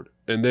forward,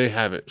 and they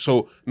haven't.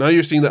 So now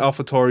you're seeing the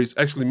AlphaTauris.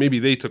 Actually, maybe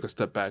they took a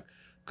step back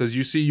because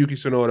you see Yuki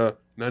Tsunoda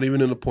not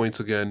even in the points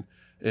again,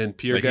 and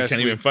Pierre Like, he Gasly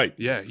can't even fight.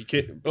 Yeah, he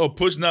can't. Oh,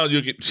 push now.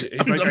 You can.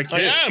 He's like, I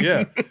can't. am.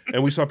 Yeah,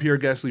 and we saw Pierre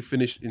Gasly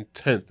finish in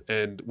 10th,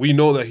 and we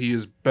know that he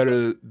is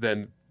better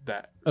than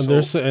that. and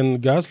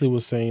and Gasly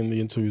was saying in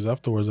the interviews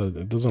afterwards that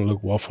it doesn't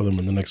look well for them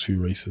in the next few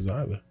races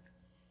either.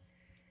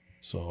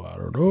 So I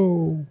don't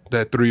know.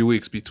 that 3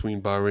 weeks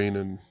between Bahrain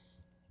and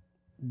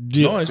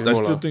Yeah, No, I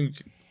Imola. still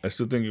think. I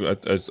think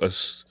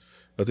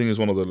it's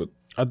one of the.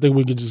 I think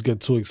we could just get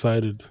too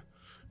excited,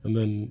 and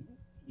then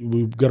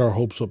we get our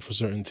hopes up for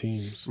certain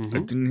teams. Mm-hmm.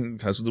 I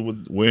think it has to do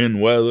with wind,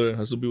 weather. It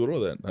has to be with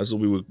all that. It has to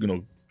be with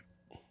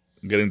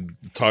getting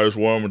the tires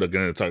warmer,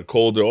 getting the tire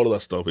colder, all of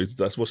that stuff.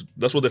 That's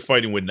what they're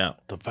fighting with now.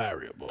 The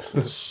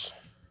variables.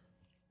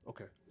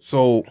 Okay.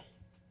 So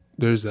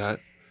there's that.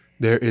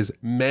 There is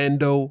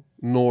Mando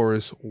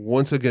Norris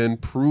once again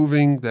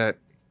proving that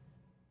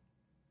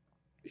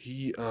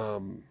he's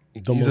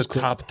a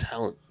top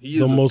talent. He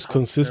The is a most top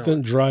consistent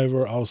talent.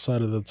 driver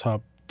outside of the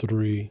top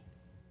three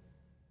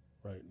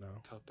right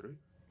now. Top 3.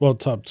 Well,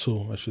 top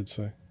two, I should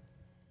say.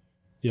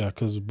 Yeah,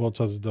 because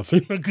Bottas is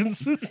definitely not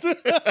consistent.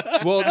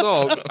 Well,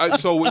 no.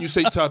 So when you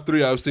say top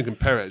 3, I was thinking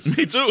Perez.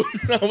 Me too.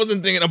 I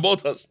wasn't thinking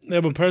about us. Yeah,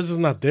 but Perez is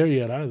not there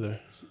yet either.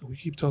 We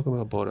keep talking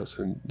about Bottas,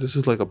 and this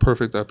is like a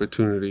perfect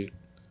opportunity.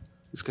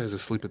 This guy's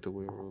asleep at the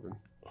wheel, Robin.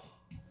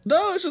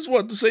 No, it's just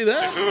what to say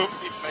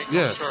that.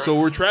 Yeah. So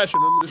we're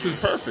trashing him. This is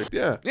perfect.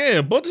 Yeah.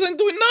 Yeah, Bottas ain't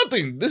doing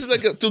nothing. This is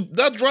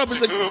that drop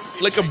is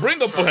like a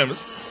bring up for him.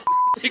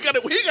 He got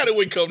to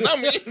wake up, not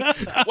me.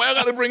 Why I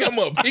got to bring him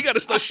up? He got to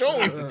start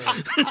showing.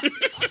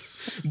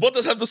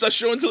 Bottas have to start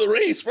showing to the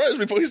race first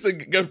before he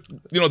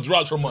get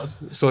drops from us.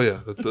 So yeah,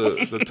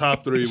 the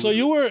top 3. So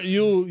you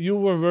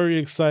were very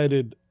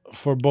excited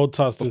for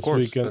Bottas this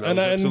course, weekend, and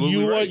I was absolutely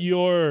you right.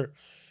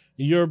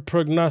 your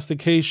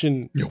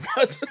prognostication. Yo,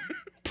 what?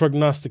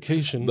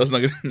 Prognostication. That's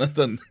not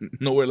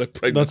nowhere like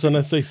pregnant. That's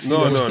an SAT.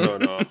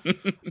 No.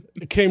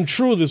 It came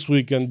true this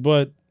weekend,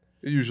 but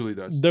It usually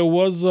does. there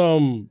was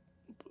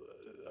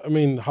I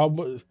mean,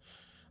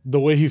 the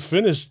way he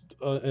finished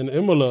in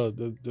Imola,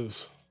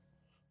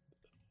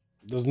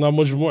 there's not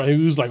much more. He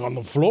was like on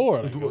the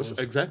floor. Like, it was-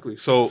 Exactly.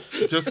 So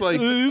just like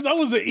that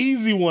was an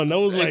easy one. That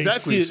was like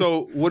exactly.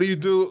 So what do you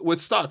do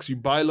with stocks? You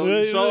buy low,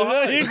 you sell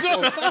high. There you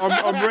go. So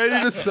I'm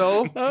ready to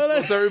sell.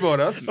 Don't worry about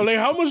us. I'm like,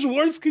 how much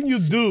worse can you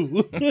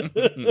do?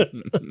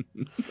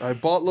 I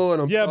bought low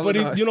and I'm Yeah, selling but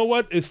high. you know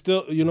what? It's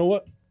still, you know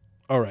what?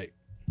 All right.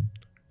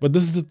 But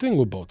this is the thing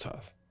with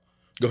Bottas.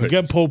 Go ahead.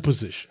 Get pole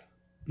position.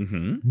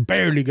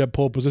 Barely get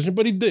pole position,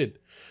 but he did.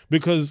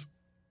 Because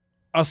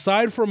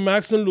aside from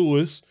Max and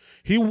Lewis,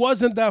 he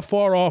wasn't that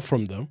far off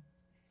from them.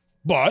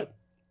 But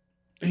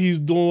he's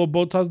doing what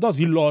Bottas does.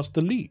 He lost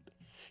the lead.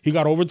 He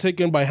got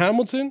overtaken by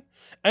Hamilton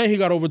and he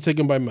got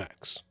overtaken by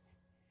Max.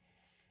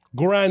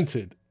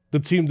 Granted, the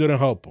team didn't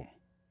help him.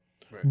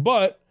 Right.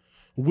 But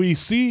we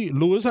see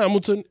Lewis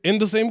Hamilton in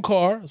the same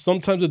car.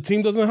 Sometimes the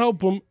team doesn't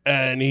help him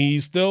and he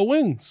still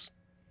wins.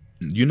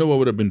 You know what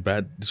would have been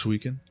bad this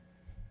weekend?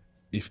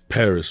 If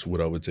Paris would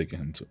have overtaken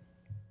him too.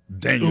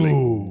 Then you're like,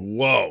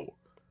 whoa.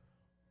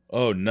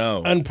 Oh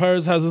no. And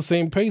Perez has the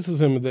same pace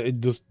as him.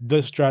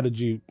 This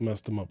strategy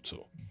messed him up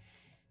too.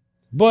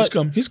 But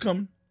He's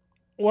coming.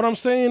 what I'm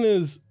saying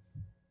is,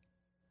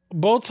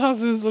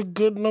 Bottas is a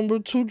good number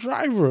 2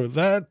 driver.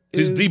 That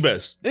He's is the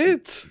best.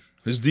 It.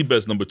 He's the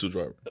best number 2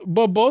 driver.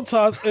 But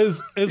Bottas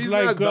is He's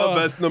like not the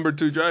best number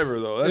 2 driver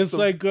though. That's it's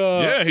like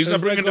Yeah, he's not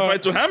it's bringing like the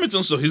fight to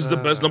Hamilton, so he's the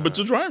best number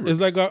 2 driver. It's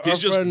like our he's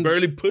just friend,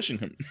 barely pushing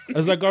him.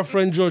 It's like our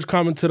friend George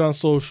commented on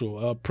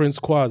social. Prince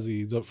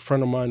Quasi, he's a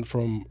friend of mine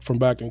from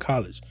back in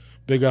college,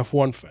 big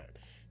F1 fan.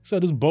 He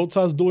said, "Is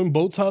Bottas doing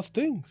Bottas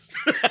things?"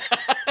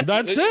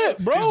 That's it,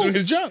 bro. He's doing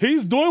his job.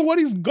 He's doing what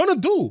he's gonna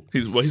do.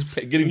 He's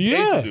getting paid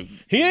Yeah, to do.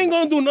 he ain't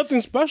gonna do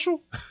nothing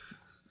special.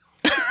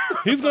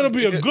 He's gonna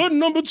be a good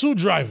number 2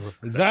 driver.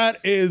 That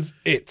is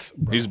it,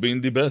 bro. He's being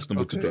the best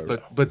number 2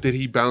 driver. but did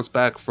he bounce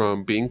back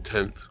from being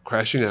 10th,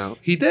 crashing out?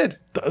 He did.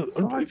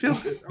 So I feel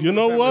good. You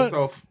know what?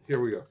 Here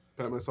we go.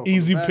 Pat myself on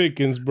Easy the back.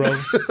 pickings, bro.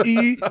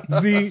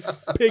 Easy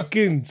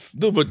pickings.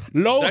 Dude, but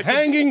Low that could-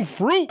 hanging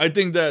fruit. I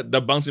think that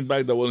bouncing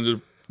back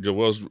that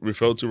Joel's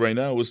referred to right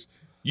now was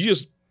you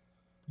just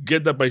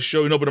get that by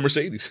showing up in a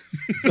Mercedes.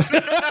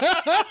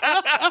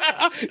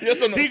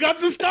 Yes or no? He got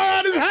the star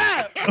on his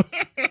hat.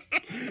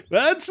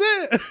 That's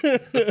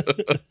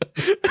it.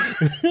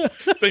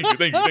 Thank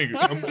you.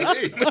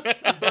 Hey,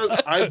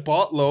 I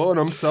bought low and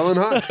I'm selling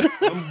high.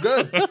 I'm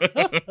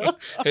good.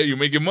 Hey, you're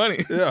making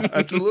money. Yeah,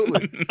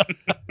 absolutely.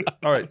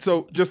 All right,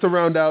 so just to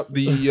round out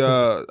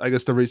the, I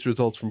guess the race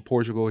results from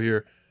Portugal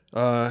here.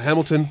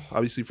 Hamilton,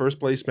 obviously first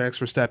place. Max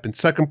Verstappen,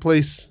 second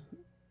place.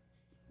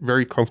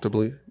 Very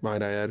comfortably,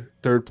 might I add.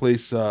 Third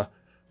place, Valtteri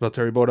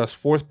Bottas.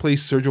 Fourth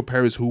place, Sergio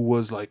Perez, who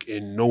was like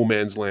in no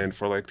man's land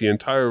for like the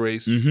entire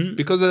race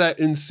because of that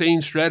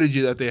insane strategy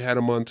that they had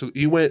him on.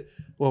 He went,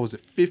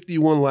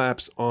 51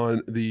 laps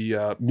on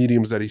the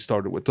mediums that he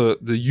started with, the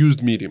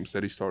used mediums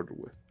that he started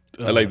with.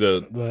 I like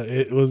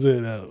It was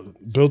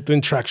built-in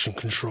traction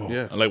control.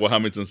 Yeah. I like what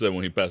Hamilton said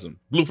when he passed him.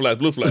 Blue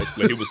flag. Like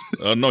he was.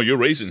 No, you're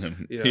racing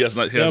him. Yeah. He has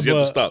yet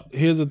to stop.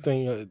 Here's the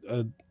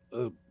thing: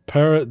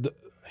 Perez,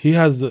 he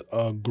has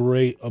a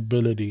great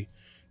ability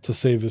to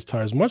save his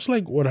tires, much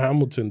like what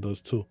Hamilton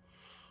does too.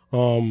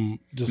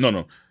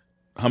 No.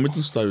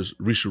 Hamilton's tires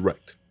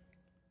resurrect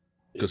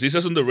because he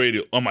says on the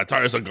radio, "Oh, my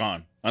tires are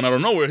gone," and out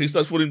of nowhere he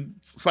starts putting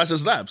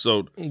fastest laps.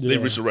 So they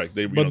resurrect.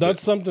 But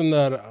that's something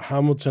that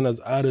Hamilton has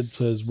added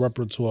to his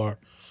repertoire,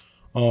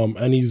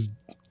 and he's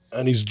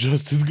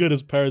just as good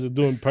as Perez is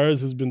doing.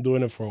 Perez has been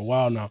doing it for a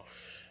while now.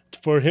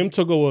 For him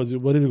to go, what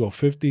did he go?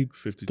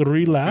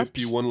 53 laps?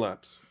 51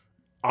 laps.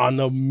 On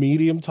the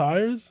medium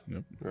tires?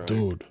 Yep. Right.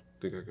 Dude.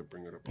 I think I could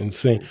bring it up.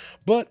 Insane.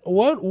 But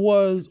what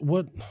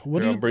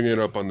do I'm bringing it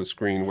up on the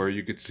screen where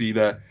you could see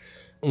that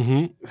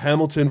Mm-hmm.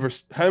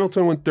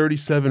 Hamilton went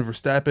 37,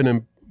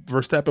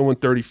 Verstappen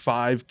went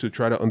 35 to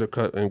try to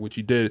undercut, and which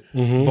he did.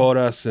 Mm-hmm.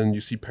 Bottas, and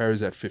you see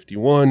Perez at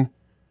 51.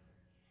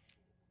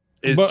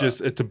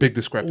 It's a big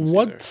discrepancy.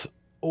 What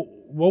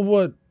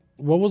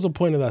was the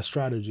point of that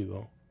strategy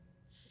though?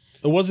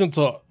 It wasn't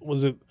to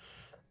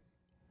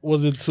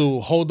was it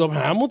to hold up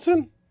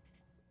Hamilton?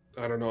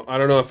 I don't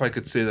know if I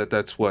could say that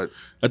that's what.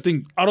 I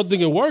think I don't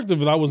think it worked if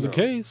that was the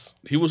case.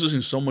 he was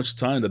losing so much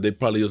time that they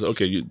probably was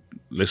okay.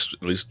 Let's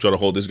try to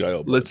hold this guy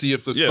up. Let's see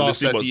if the Yeah, let's softs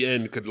see at what- the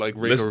end could like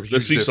make a huge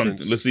let's see difference.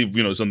 something. Let's see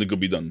if something could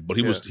be done. But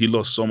he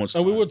lost so much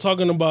time. And we were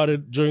talking about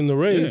it during the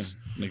race.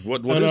 Yeah. Like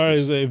what And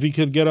is this? if he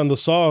could get on the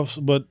softs,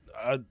 but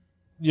I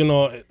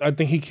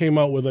think he came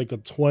out with like a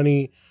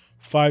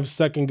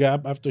 25-second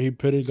gap after he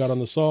pitted, got on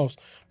the softs.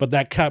 But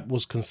that gap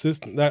was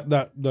consistent.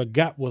 The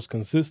gap was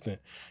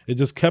consistent. It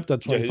just kept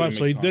at 25.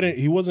 didn't make time.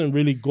 He wasn't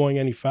really going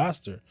any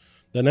faster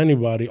than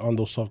anybody on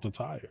those softer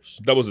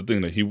tires. That was the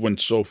thing that he went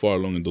so far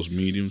along in those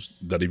mediums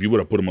that if you would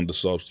have put him on the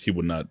softs, he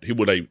would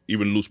like,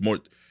 even lose more.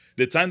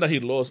 The time that he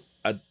lost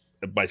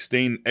by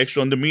staying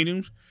extra on the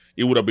mediums,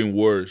 it would have been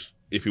worse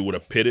if he would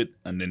have pitted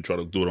and then try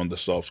to do it on the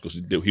softs because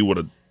he would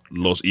have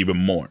lost even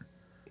more.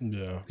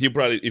 Yeah. He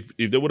probably if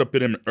they would have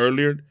put him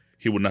earlier,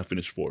 he would not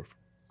finish fourth.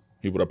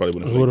 He would have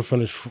probably He would have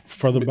finished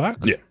further back?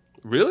 Yeah.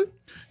 Really?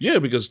 Yeah,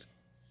 because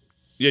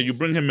you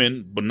bring him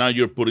in, but now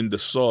you're putting the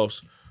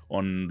softs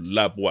on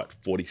lap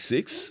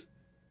 46?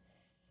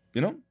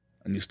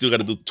 And you still got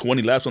to do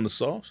 20 laps on the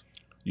softs.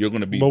 You're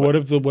going to be. But what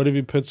if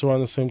he pits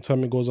around the same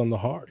time he goes on the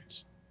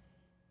hards?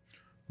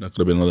 That could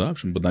have been another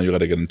option, but now you got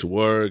to get into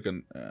work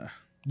and.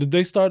 Did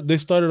they start? They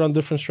started on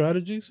different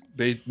strategies.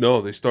 They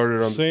started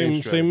on the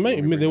same same. strategy.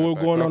 I mean, they were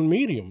going on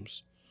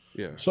mediums.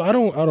 Yeah. So I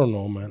don't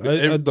know, man.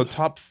 The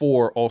top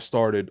four all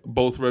started.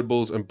 Both Red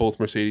Bulls and both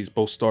Mercedes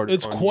both started.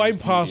 It's on quite used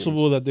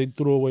possible mediums. that they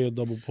threw away a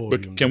double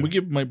podium. But can we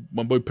give my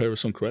boy Perez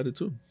some credit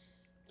too?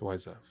 Why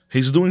is that?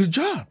 He's doing his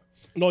job.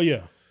 No,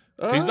 yeah.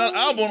 He's not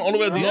Albon all the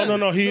way at the end.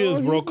 No, he is,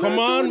 bro. he's Come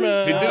not on, doing his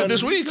man. He did it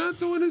this He's week. not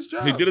doing his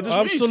job. He did it this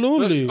week.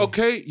 Absolutely.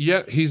 Okay,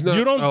 yeah, he's not.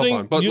 You don't Albon,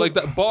 think- but you- like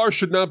that bar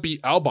should not be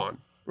Albon,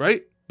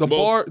 right? The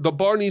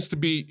bar needs to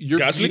be your.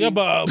 Gasly? Yeah,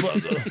 but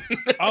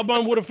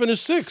Albon would have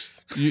finished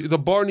sixth. The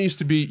bar needs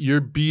to be you're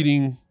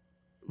beating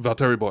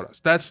Valtteri Bottas.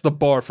 That's the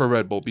bar for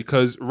Red Bull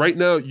because right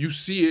now you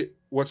see it.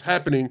 What's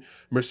happening?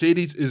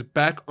 Mercedes is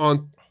back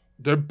on.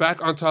 They're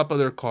back on top of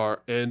their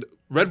car, and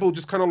Red Bull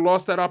just kind of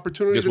lost that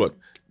opportunity Guess to what?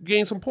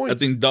 gain some points. I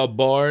think the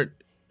bar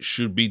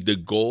should be the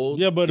goal.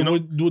 Yeah, but you know?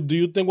 do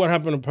you think what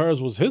happened in Paris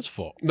was his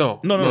fault? No.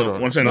 No.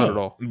 What I'm saying, not no. at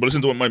all. But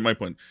listen to what my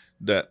point.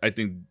 That I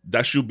think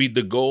that should be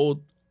the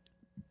goal.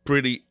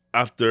 Pretty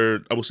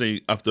after, I would say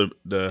after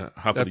the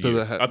half of the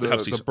year, after half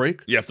season. The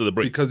break. Yeah, after the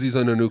break. Because he's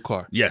in a new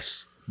car.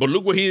 Yes, but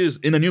look where he is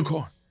in a new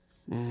car.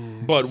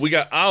 But we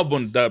got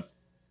Albon that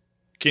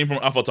came from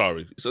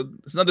AlphaTauri. So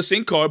it's not the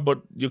same car,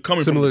 but you're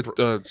coming Similar from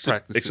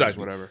practices, exactly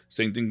whatever.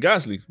 Same thing,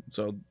 Gasly.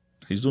 So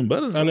he's doing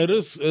better. And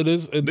this weekend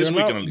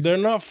at least. they're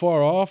not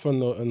far off in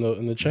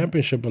the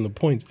championship and the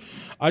points.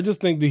 I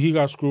just think that he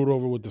got screwed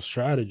over with the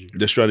strategy.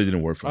 The strategy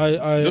didn't work for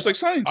him. Just like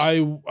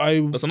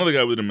Sainz. That's another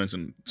guy we didn't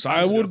mention. Sainz,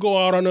 I would go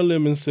out on a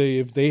limb and say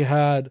if they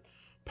had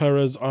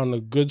Perez on a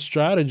good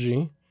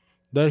strategy,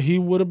 that he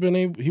would have been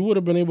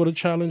able to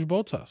challenge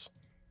Bottas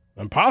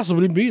and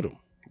possibly beat him.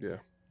 Yeah.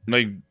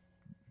 Like,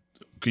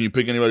 can you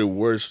pick anybody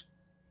worse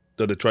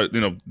that they tried,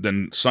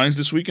 than Sainz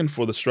this weekend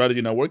for the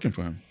strategy not working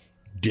for him?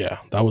 Yeah,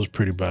 that was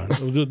pretty bad.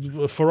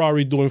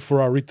 Ferrari doing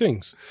Ferrari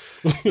things.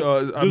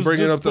 I'm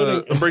bringing up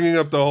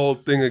the whole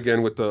thing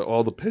again with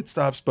all the pit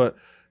stops, but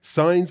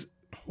Sainz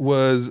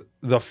was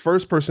the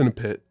first person to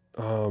pit.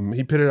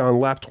 He pitted on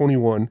lap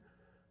 21,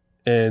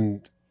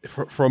 and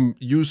from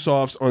used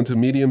softs onto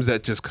mediums,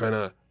 that just kind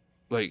of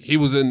like he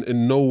was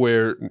in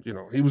nowhere.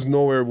 He was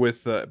nowhere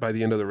with by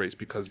the end of the race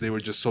because they were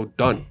just so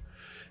done.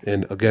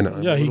 And again,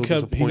 he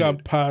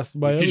got passed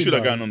by everybody. He should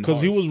have gotten on the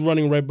because he was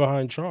running right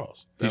behind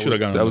Charles. He should have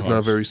gotten on that was the not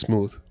hards. very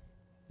smooth.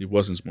 It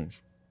wasn't smooth.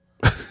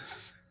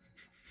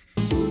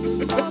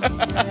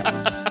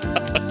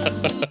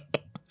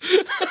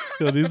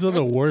 Yo, these are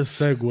the worst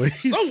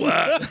segues. So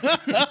what?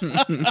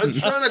 I'm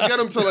trying to get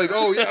him to like,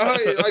 oh yeah,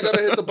 I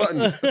gotta hit the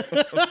button.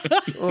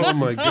 Oh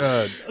my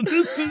god.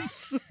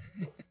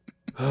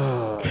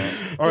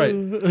 All right,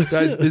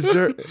 guys, is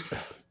there?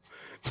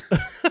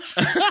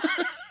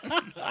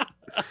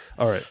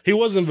 All right, He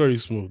wasn't very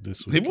smooth this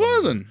He week.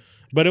 wasn't.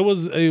 But it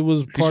was He part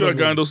should of have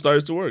gotten those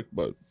tires to work,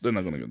 but they're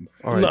not going to get them.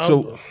 all right. No,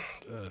 So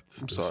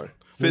I'm sorry.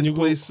 When Fifth you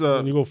place.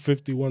 when you go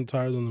 51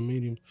 tires on the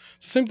medium,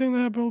 it's the same thing that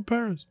happened with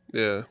Paris.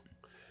 Yeah.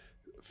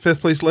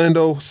 Fifth place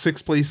Lando.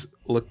 Sixth place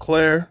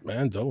Leclerc.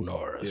 Mando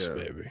Norris, Yeah.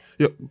 baby.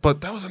 Yeah, but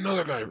that was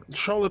another guy,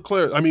 Charles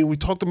Leclerc. I mean, we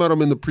talked about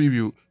him in the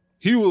preview.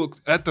 He looked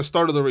at the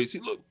start of the race. He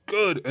looked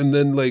good, and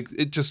then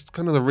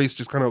the race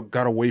just kind of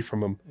got away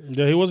from him.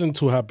 Yeah, he wasn't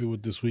too happy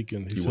with this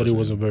weekend. He said he wasn't.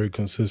 wasn't very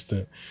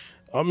consistent.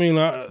 I mean,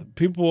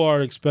 people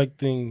are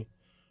expecting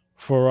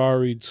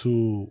Ferrari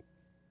to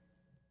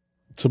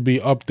be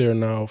up there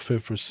now,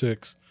 5th or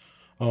 6th.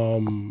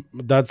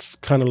 That's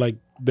kind of like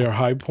their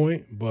high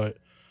point, but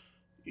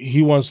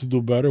he wants to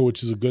do better,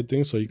 which is a good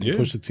thing, so he can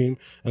push the team,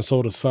 and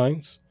so does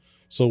Sainz.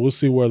 So we'll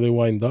see where they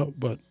wind up.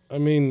 But, I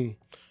mean,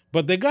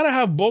 they got to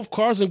have both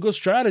cars and good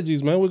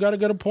strategies, man. We got to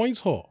get a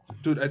points haul.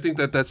 Dude, I think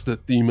that's the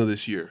theme of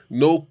this year.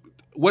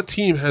 What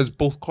team has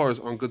both cars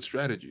on good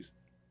strategies?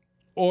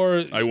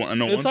 Or I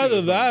know it's one either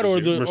team that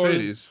or the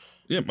Mercedes.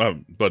 Yeah,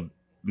 but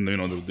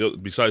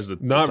besides the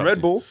Not top Red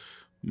team, Bull.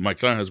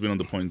 McLaren has been on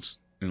the points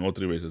in all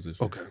 3 races this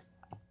year. Okay.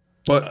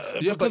 But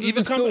because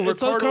even still,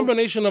 it's a Ricardo,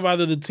 combination of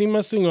either the team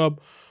messing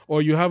up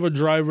or you have a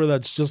driver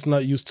that's just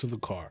not used to the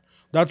car.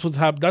 That's what's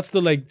happened. That's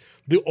the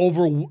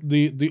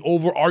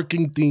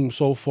overarching theme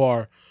so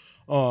far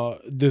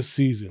this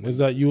season is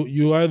that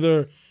you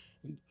either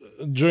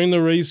during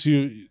the race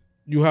you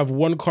have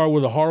one car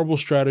with a horrible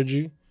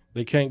strategy,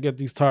 they can't get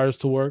these tires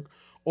to work,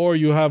 or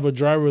you have a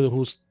driver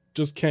who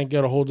just can't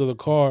get a hold of the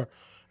car,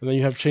 and then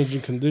you have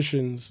changing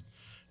conditions.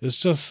 It's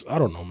just, I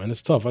don't know, man.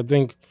 It's tough. I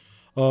think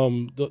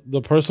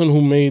the person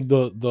who made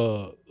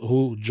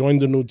who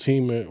joined the new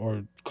team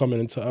or coming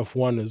into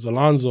F1 is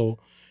Alonso.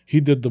 He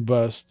did the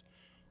best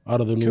out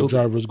of the new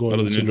drivers going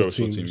into the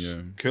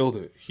teams. killed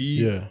it.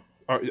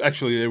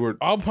 Actually, they were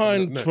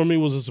Alpine for me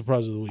was a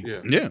surprise of the week.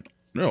 Yeah.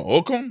 No,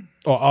 Ocon.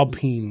 Or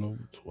Alpine, or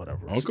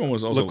whatever. Ocon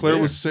was also Leclerc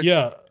there. was 6th.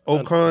 Yeah.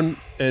 Ocon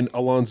and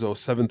Alonso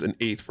 7th and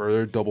 8th for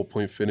their double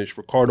point finish.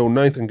 Ricardo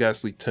 9th and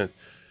Gasly 10th.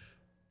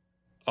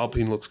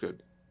 Alpine looks good.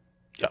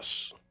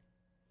 Yes.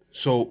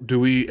 So do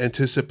we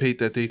anticipate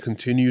that they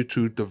continue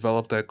to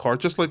develop that car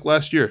just like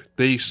last year?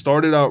 They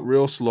started out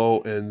real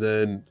slow and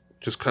then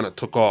just kind of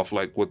took off,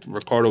 like with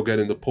Ricardo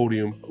getting the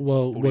podium.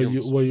 Well,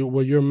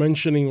 what you're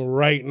mentioning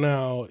right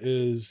now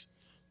is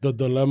the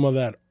dilemma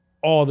that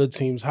all the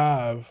teams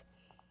have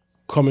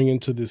coming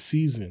into this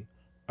season.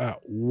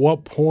 At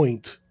what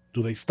point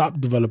do they stop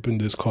developing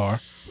this car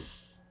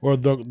or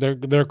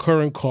their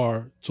current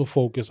car to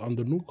focus on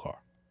the new car?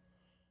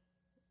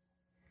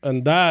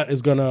 And that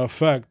is going to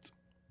affect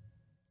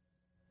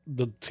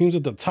the teams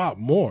at the top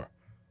more,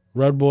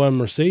 Red Bull and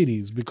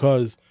Mercedes,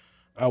 because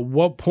at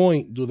what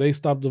point do they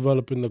stop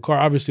developing the car?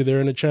 Obviously,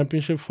 they're in a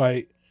championship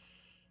fight.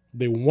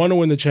 They want to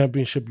win the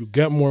championship. You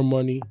get more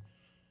money.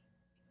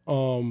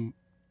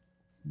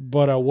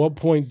 But at what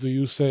point do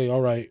you say,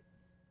 all right,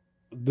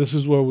 this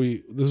is where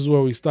we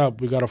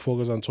stop. We got to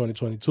focus on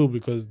 2022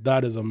 because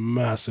that is a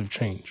massive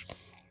change.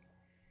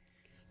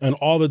 And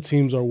all the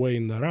teams are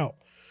weighing that out.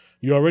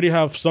 You already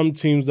have some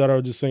teams that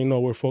are just saying, no,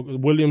 we're focused.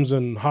 Williams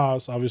and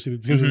Haas, obviously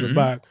the teams in the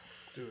back,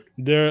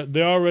 They're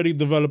already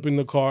developing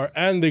the car,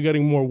 and they're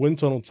getting more wind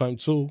tunnel time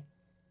too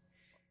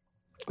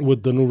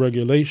with the new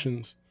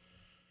regulations.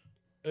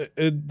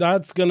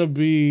 That's gonna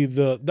be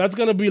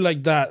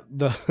like that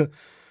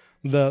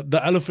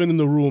the elephant in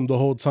the room the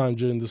whole time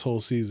during this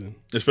whole season.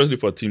 Especially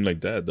for a team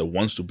like that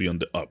wants to be on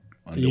the up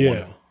and they want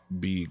to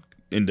be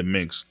in the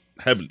mix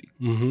heavily.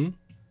 Mm-hmm.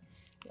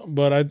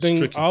 But I think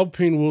tricky.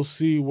 Alpine will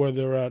see where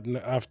they're at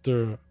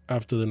after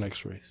the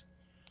next race.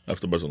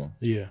 After Barcelona.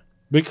 Yeah,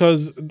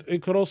 because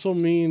it could also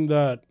mean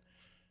that,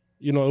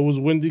 it was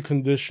windy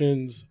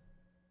conditions.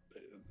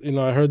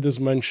 I heard this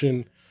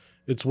mention.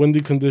 It's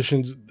windy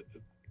conditions.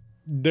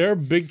 Their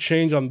big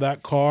change on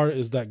that car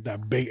is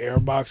that big air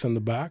box in the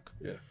back.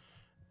 Yeah.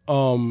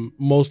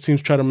 Most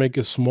teams try to make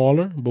it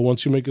smaller, but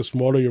once you make it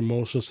smaller, you're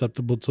more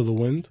susceptible to the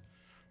wind.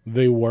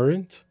 They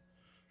weren't.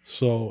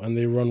 So, and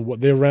they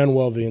ran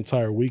well the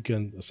entire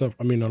weekend.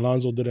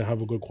 Alonso didn't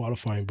have a good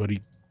qualifying, but he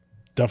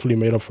definitely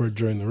made up for it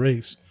during the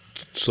race.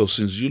 So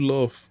since you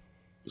love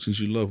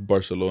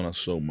Barcelona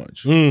so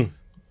much,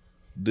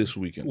 this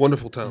weekend,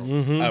 Wonderful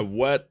town. at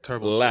what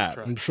Terrible lap?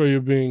 track. I'm sure you're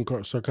being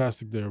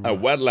sarcastic there. At But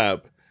what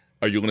lap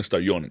are you gonna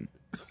start yawning?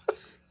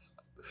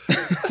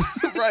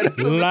 Right at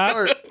the Lap-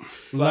 start.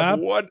 lap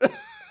What?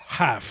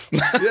 half.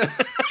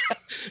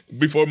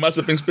 Before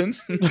Mazepin spins?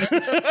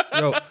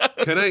 Yo,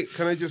 can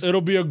I just?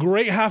 It'll be a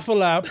great half a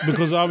lap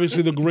because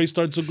obviously the great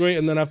starts are great,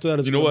 and then after that,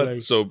 it's You know gonna what? be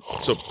So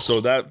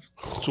that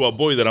to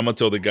avoid that, I'm gonna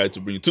tell the guy to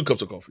bring you 2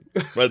 cups of coffee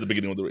right at the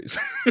beginning of the race.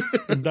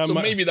 that So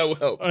might- maybe that will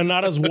help.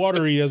 not as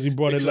watery as he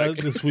brought Exactly.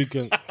 it this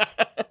weekend.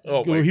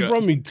 Oh my he God.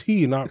 brought me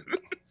tea, not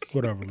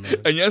whatever, man.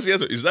 And yes,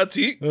 is that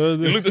tea? Uh,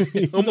 It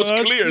looked almost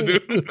That's clear, it.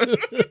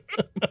 dude.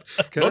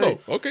 Can I? No,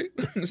 okay.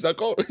 It's not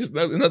cold. It's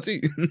not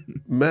tea.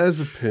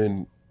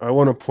 Mazepin, I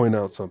want to point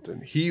out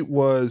something. He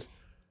was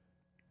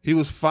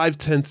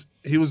 5/10.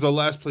 He was the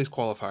last place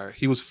qualifier.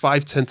 He was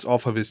 5/10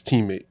 off of his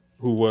teammate,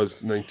 who was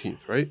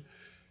 19th, right?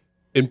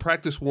 In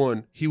practice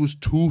 1, he was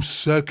 2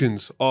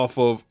 seconds off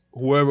of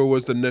whoever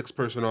was the next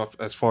person off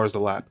as far as the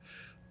lap.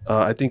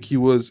 I think he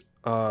was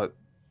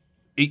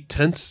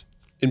 8/10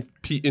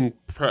 in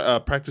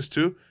practice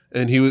 2,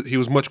 and he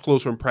was much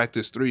closer in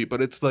practice 3.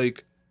 But it's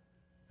like,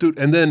 dude,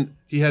 and then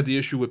he had the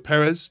issue with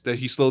Perez that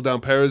he slowed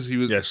down Perez. He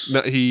was Yes.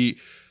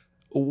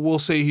 we'll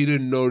say he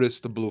didn't notice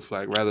the blue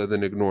flag rather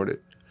than ignored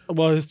it.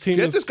 Well, his team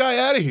Get is, this guy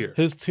out of here.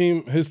 His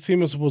team is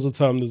supposed to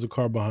tell him there's a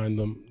car behind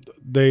them.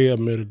 They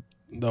admitted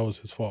that was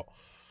his fault,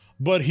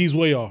 but he's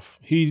way off.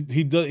 He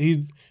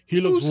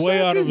looks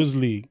way out of his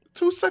league.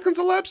 2 seconds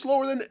a lap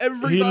slower than He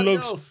everybody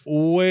looks else.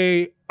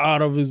 way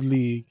out of his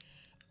league.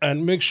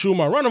 And Mick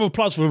Schumacher, round of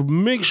applause for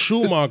Mick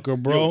Schumacher,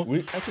 bro. We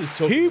actually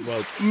talked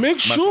about. Mick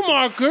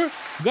Schumacher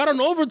got an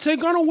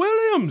overtake on a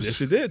Williams. Yes,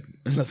 he did.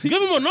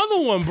 Give him another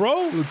one, bro.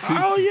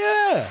 Oh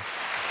yeah,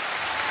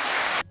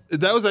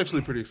 That was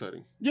actually pretty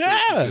exciting. yeah.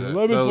 that.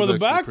 Let me That for was the actually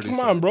back. pretty Come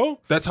exciting. on, bro.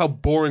 That's how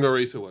boring a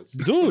race it was.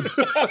 Dude,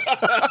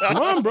 come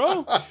on,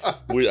 bro.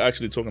 We're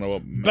actually talking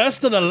about.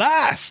 Best of the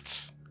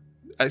last.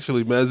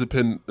 Actually,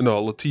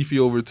 Latifi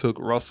overtook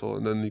Russell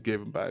and then he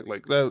gave him back.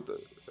 Like that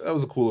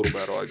was a cool little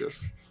battle, I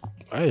guess.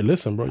 Hey,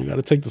 listen, bro. You got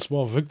to take the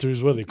small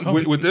victories where they come.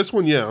 With this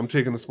one, yeah, I'm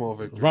taking the small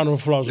victory. Round of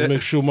applause for Mick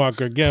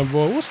Schumacher again,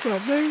 boy. What's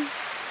up, baby?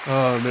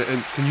 Man,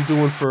 and can you do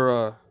one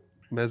for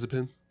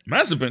Mazepin?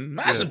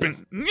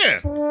 Mazepin. Yeah.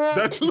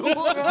 That's the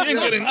one. You ain't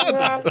getting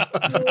nothing.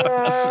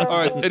 All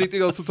right.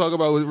 Anything else to talk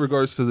about with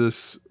regards to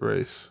this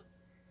race?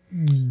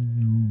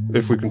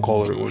 If we can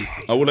call it one.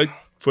 I would like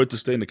for it to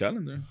stay in the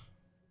calendar.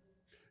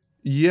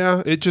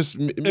 Yeah, it just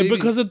maybe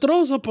Because it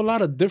throws up a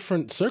lot of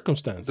different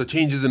circumstances. the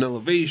changes in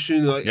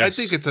elevation. Like I Yes.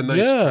 think it's a nice.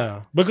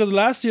 Yeah, because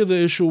last year the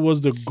issue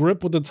was the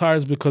grip with the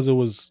tires because it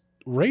was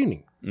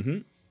raining.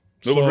 It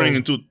So- was raining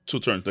in two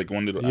turns, like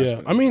one little. Yeah,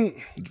 aspect. I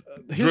mean,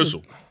 here's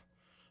drizzle.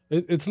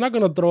 it's not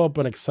going to throw up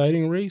an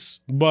exciting race,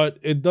 but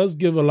it does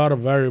give a lot of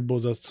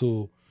variables as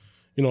to,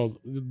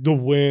 the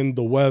wind,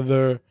 the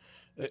weather.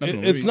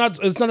 It's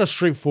not a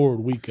straightforward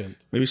weekend.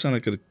 Maybe it's not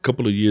like a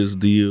couple of years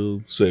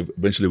deal. So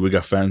eventually we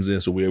got fans there,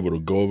 so we're able to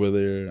go over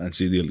there and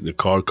see the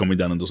car coming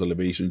down on those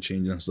elevation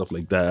changes and stuff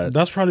like that.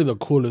 That's probably the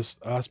coolest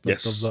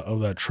aspect Yes. of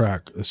that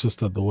track. It's just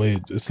that the way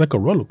it's like a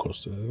roller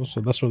coaster. So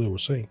that's what they were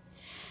saying.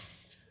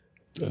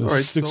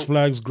 right, Six so-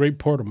 Flags Great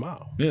Port of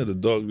Mile. Yeah, the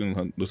dog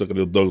looks like a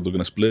little dog. They're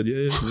gonna split.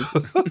 Yeah.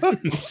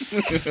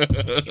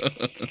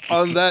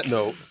 On that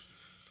note,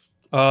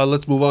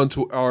 let's move on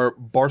to our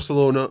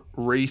Barcelona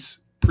race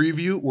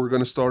preview. We're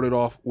going to start it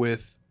off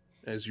with,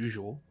 as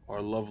usual,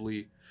 our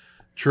lovely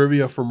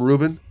trivia from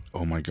Ruben.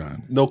 Oh my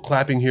God. No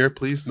clapping here,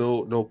 please.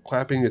 No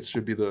clapping. It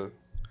should be the.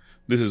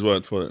 This is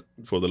what for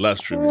the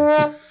last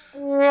trivia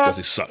because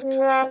it sucked.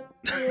 Well,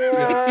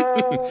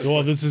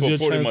 this is For your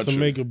 40 chance much to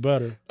make it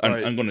better.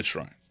 Right. I'm gonna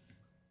try.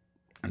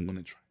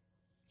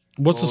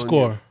 What's the On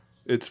score?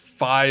 It's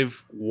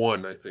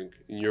 5-1, I think,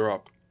 and you're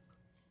up.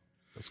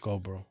 Let's go,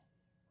 bro.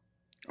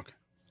 Okay.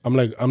 I'm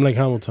like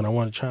Hamilton. I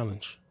want a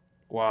challenge.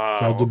 Wow.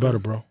 Y'all do better,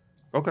 bro.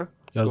 Okay.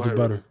 Y'all Go do ahead,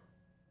 better. Ruben.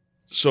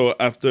 So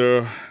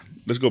after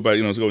let's go back.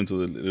 Let's go into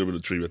a little bit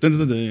of trivia. Dun,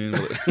 dun, dun,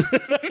 dun.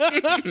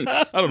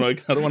 I don't know. I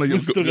don't want to We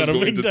still gotta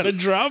make that a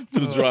drop.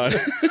 too dry.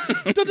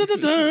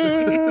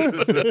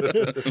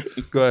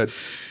 Go ahead.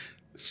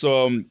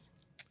 So,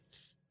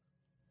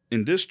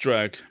 in this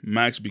track,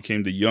 Max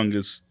became the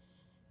youngest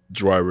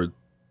driver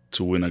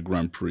to win a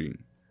Grand Prix,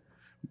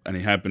 and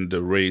it happened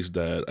the race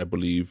that I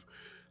believe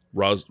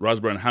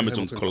Rosberg and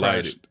Hamilton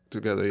collided crashed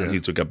together, yeah. and he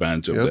took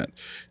advantage of Yep. that.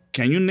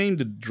 Can you name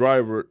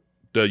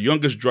the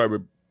youngest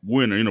driver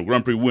winner,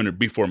 Grand Prix winner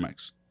before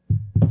Max?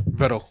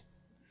 Vettel.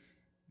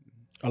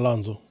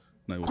 Alonso.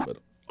 No, it was better.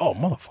 Oh,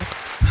 motherfucker.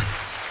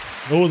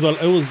 It was.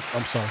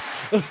 I'm sorry.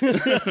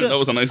 That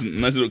was a nice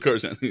little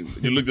curse.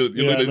 You looked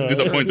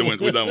disappointed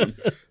with that one.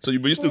 So,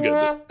 but you still get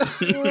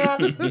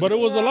it. But it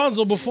was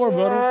Alonso before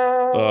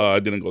Vettel. I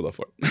didn't go that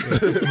far.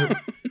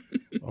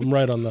 I'm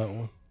right on that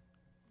one.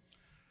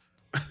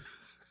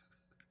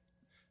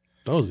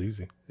 That was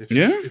easy.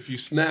 If you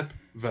snap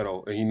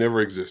Vettel and he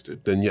never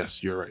existed, then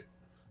yes, you're right.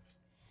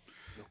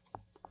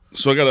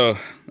 So I don't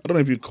know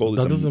if you call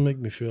this. That doesn't make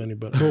me feel any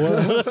better.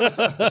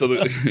 So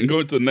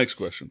going to the next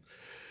question.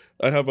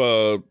 I have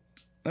I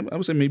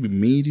would say maybe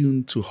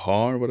medium to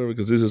hard, whatever,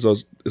 because this is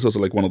also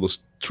like one of those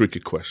tricky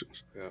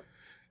questions. Yeah.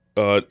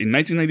 In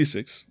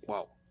 1996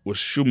 Wow. was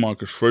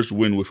Schumacher's first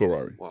win with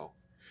Ferrari. Wow.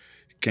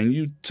 Can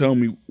you tell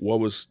me what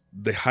was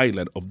the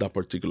highlight of that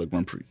particular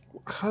Grand Prix?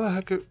 How the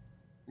heck?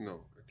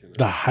 No. I can't.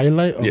 The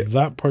highlight of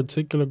that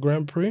particular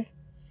Grand Prix,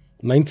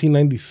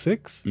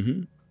 1996.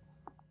 Mm-hmm.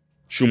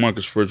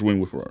 Schumacher's first win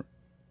with Ferrari.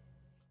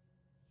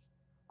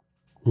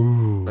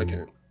 Ooh. I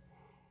can't.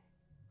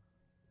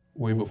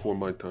 Way before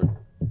my time.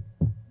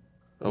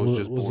 I was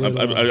just born.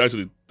 I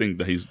actually think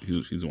that he's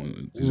the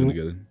one who's gonna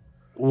get it.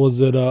 Was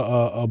it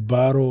a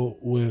battle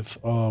with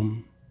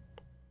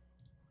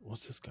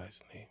what's this guy's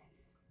name?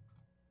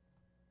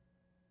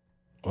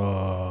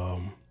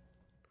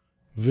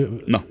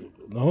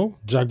 No,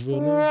 Jack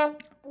Villeneuve.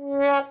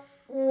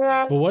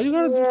 But why you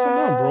gotta do? Come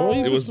on, bro.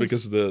 It was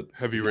because of the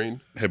Heavy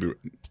rain. heavy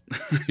rain.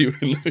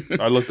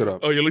 I looked it up.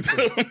 Oh, you looked at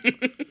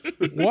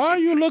it? Why are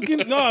you looking?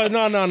 No. I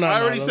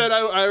already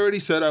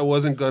said I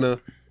wasn't gonna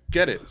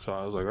get it, so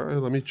I was like, all right,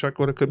 let me check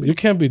what it could be. You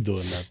can't be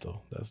doing that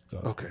though. That's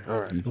done. Okay,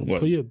 all right.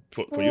 What? Put your,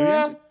 For you,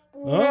 Yancy?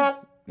 huh?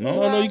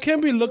 No? No, you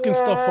can't be looking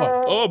stuff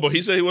up. Oh, but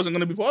he said he wasn't going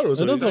to be part of it.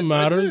 so It doesn't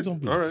matter. Don't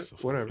be All right,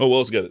 whatever. Oh, well,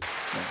 let's get it.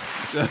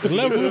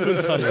 Let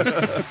Ruben tell you.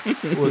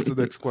 What's the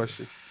next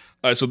question?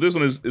 All right, so this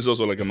one is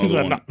also like another He's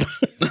like, one.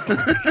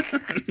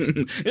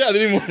 Yeah, I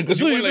didn't even. Because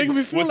Dude, you you were making me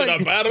like, feel was it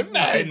like- a battle?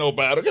 Nah, ain't no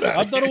battle. Get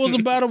out. I thought it was a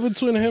battle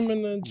between him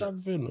and Jack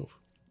Villeneuve.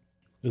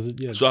 Is it?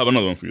 Yeah. So I have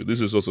another one for you. This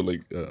is also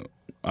like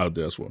out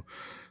there as well.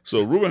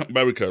 So Rubens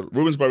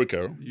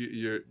Barrichello,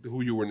 You're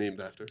who you were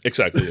named after.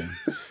 exactly, yeah,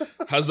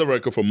 has the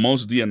record for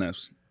most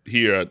DNFs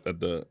here at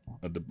the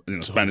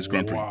Spanish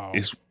Grand Prix. Wow.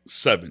 It's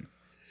 7.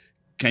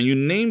 Can you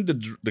name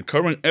the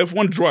current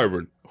F1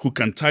 driver who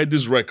can tie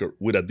this record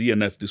with a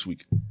DNF this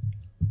week?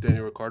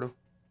 Daniel Ricciardo.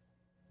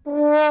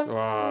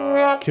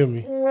 Wow. Kill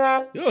me.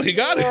 Yo, he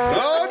got it.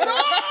 Oh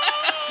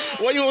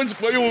no! Why you won't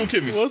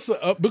kill me? What's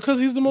because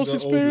he's the most The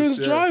experienced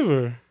oldest, yeah.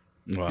 driver.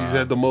 Wow. He's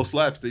had the most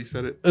laps. They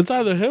said it. It's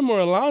either him or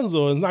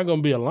Alonso. It's not going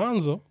to be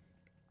Alonso.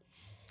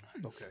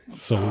 Okay.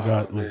 So we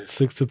got man.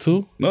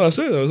 6-2. No, that's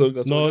it.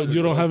 That's No, what it is.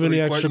 you don't have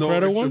any extra No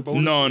credit extra ones.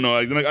 bonus? No.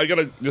 I got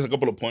just a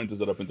couple of pointers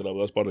that I printed out.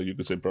 That's part of, you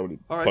could say, probably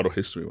All right. part of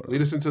history. Whatever.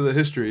 Lead us into the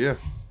history, yeah.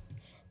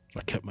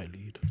 I kept my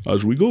lead.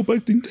 As we go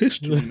back in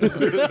history. A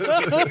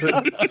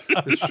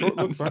short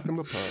look back in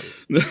the past.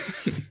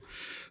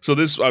 So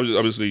this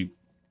obviously,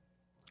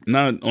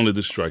 not only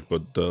this track,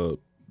 but the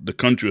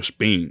country of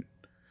Spain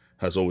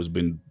has always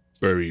been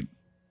very,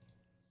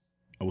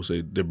 I would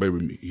say, they're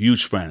very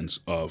huge fans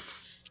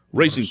of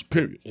racing.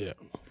 Period. Yeah.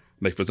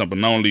 Like for example,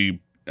 not only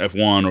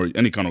F1 or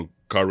any kind of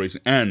car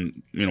racing,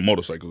 and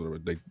motorcycles. Or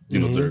they,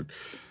 they're.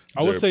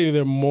 I would say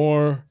they're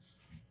more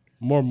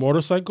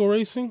motorcycle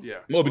racing. Yeah.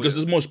 Well, because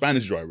there's more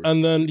Spanish drivers.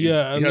 And then, he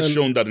and has then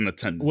shown that in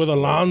attendance. with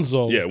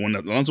Alonso, Yeah, when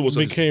Alonso was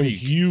at his became peak.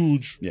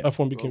 huge. Yeah.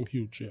 F1 became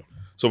huge, yeah.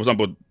 So, for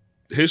example,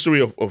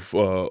 history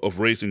of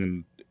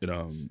racing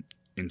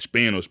in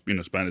Spain or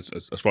Spanish,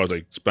 as far as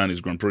like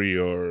Spanish Grand Prix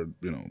or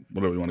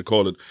whatever you want to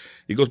call it,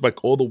 it goes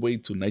back all the way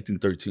to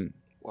 1913.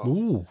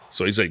 Ooh.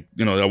 So it's like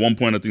at one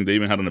point I think they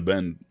even had an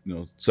event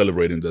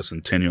celebrating the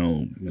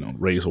centennial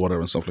race or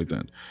whatever and stuff like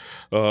that.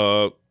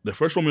 The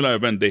first Formula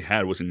event they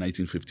had was in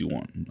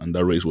 1951, and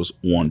that race was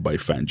won by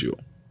Fangio.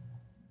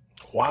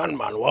 Juan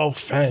Manuel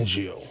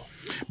Fangio.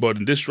 But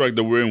in this track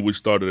that we're in, we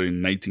started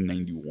in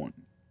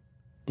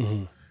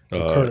 1991. The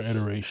current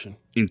iteration.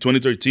 In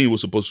 2013, it was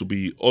supposed to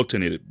be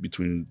alternated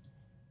between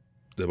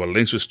the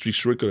Valencia Street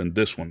Circuit and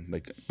this one,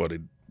 but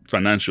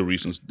financial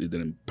reasons it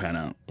didn't pan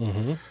out.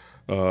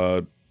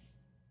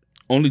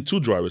 Only 2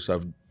 drivers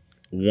have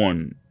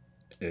won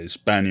a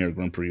Spaniard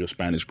Grand Prix or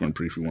Spanish Grand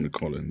Prix, if you want to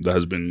call it. That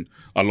has been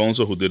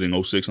Alonso, who did in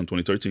 06 and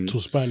 2013. 2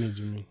 Spaniards,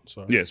 you mean?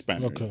 Sorry. Yeah,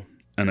 Spaniard. Okay.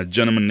 And a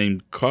gentleman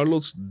named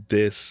Carlos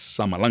de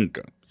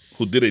Salamanca,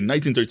 who did it in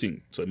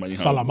 1913. So imagine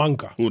how,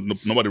 Salamanca.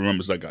 Nobody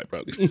remembers that guy,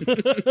 probably.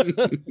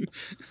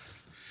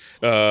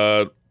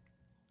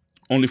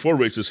 only 4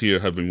 races here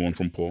have been won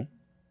from Paul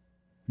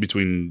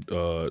between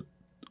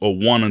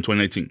 01 and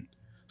 2019.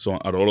 So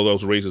out of all of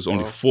those races,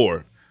 only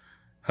 4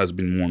 has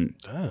been won.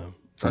 Damn.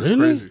 That's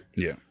Really? crazy.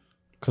 Yeah.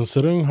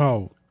 Considering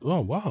how,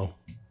 oh, wow.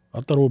 I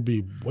thought it would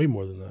be way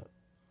more than that.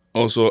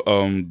 Also,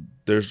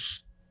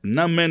 there's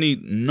not many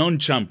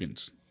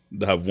non-champions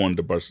that have won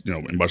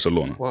in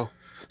Barcelona. Wow.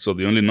 So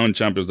the only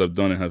non-champions that have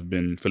done it have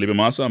been Felipe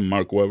Massa,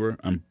 Mark Webber,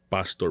 and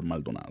Pastor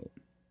Maldonado.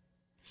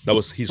 That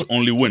was his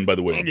only win, by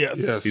the way.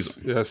 Yes.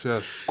 Yes.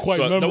 Quite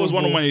So that was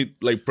one of memorable.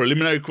 my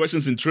preliminary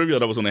questions in trivia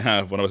that I was going to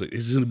have when I was like,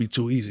 "Is this going to be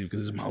too easy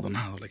because it's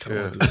Maldonado?" Like, how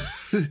do I do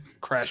this?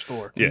 Crash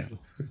door. Yeah.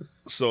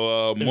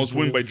 So most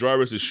win by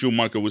drivers is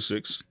Schumacher with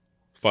 6,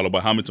 followed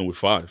by Hamilton with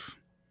 5,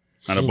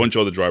 and a bunch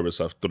of other drivers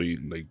have 3,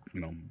 like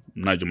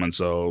Nigel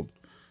Mansell,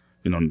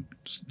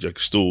 Jack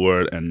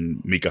Stewart,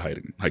 and Mika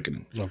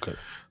Häkkinen. Okay.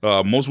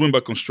 Most win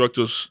by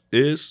constructors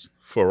is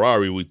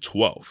Ferrari with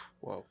 12.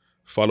 Wow.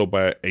 Followed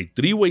by a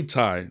 3-way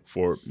tie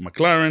for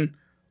McLaren,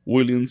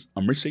 Williams,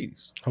 and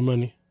Mercedes. How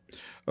many?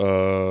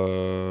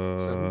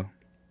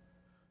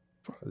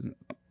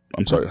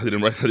 I'm sorry, I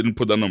didn't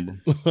put that number,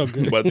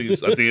 Okay. but I think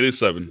it is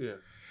 7.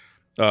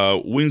 Yeah.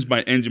 Wins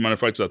by engine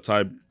manufacturers are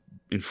tied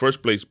in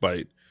first place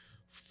by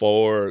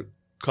 4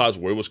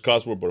 Cosworth. It was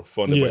Cosworth, but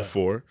funded by Yeah.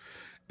 4,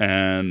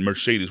 and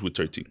Mercedes with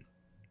 13.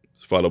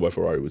 It's followed by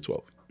Ferrari with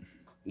 12.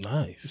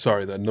 Nice.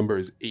 Sorry, that number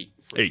is 8.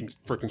 8.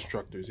 For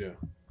constructors, yeah.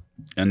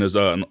 And there's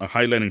a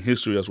highlight in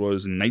history as well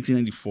as in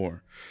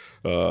 1994,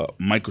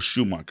 Michael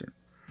Schumacher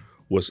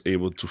was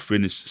able to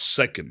finish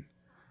second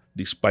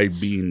despite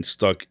being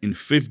stuck in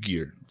 5th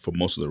gear for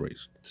most of the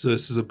race. So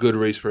this is a good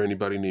race for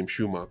anybody named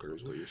Schumacher,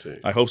 is what you're saying.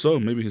 I hope so.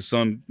 Maybe his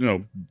son,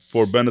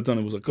 for Benetton,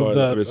 it was a car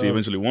That, that he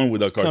eventually won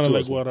with that car Kind too. of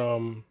like as well.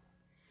 what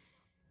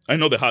I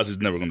know the Haas is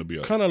never going to be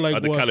Kinda like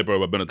at the what- caliber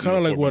of a Benetton. kind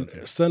of like before what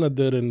Benetton. Senna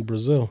did in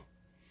Brazil.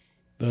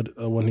 That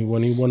when he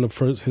won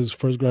his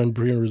first Grand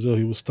Prix in Brazil,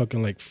 he was stuck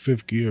in like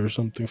 5th gear or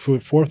something,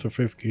 4th or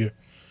 5th gear,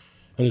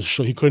 and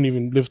he couldn't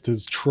even lift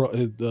his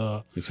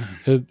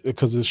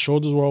because his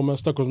shoulders were all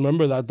messed up. Because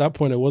remember that at that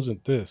point it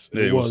wasn't this,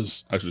 Yeah, it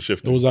was actually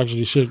shifted. it was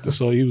actually shifted.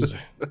 So he was,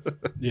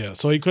 yeah,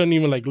 so he couldn't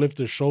even like lift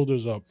his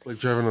shoulders up. It's like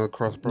driving on a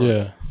cross bars.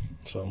 Yeah,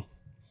 so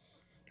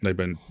Like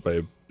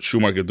by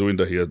Schumacher doing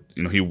that, he had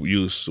he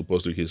used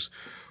supposedly his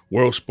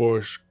world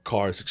sports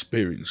cars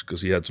experience because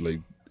he had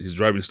to his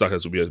driving style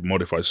has to be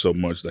modified so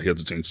much that he had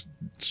to change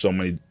so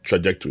many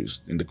trajectories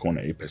in the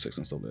corner apex and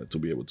stuff like that to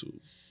be able to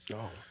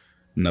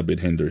not be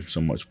hindered so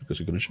much because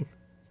he couldn't shift.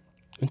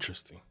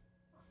 interesting.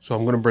 So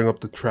I'm going to bring up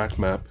the track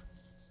map.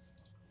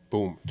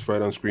 Boom. It's right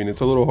on screen.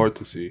 It's a little hard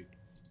to see,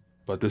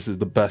 but this is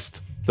the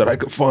best that I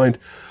could find.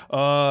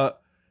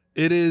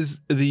 It's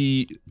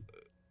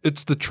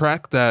the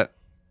track that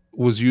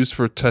was used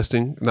for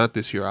testing, not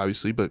this year,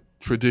 obviously, but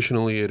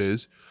traditionally it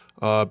is,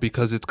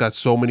 because it's got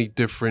so many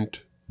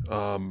different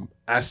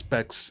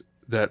aspects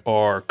that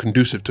are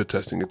conducive to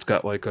testing. It's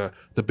got like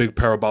the big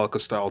Parabolica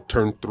style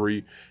turn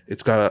 3.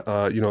 It's got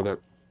that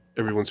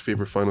everyone's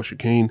favorite final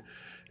chicane.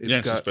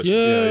 It's got especially.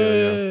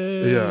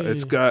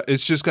 yeah.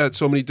 It's just got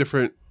so many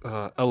different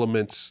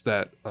elements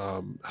that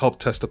help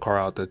test the car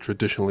out. That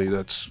traditionally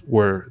that's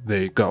where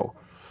they go.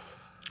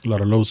 A lot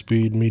of low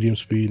speed, medium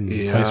speed, and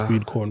Yeah. high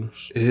speed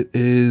corners. It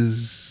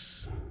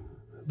is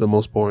the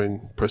most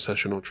boring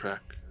processional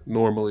track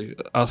normally,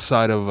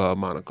 outside of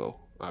Monaco.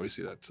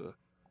 Obviously, that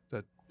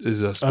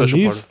is a At special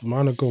part. least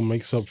Monaco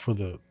makes up for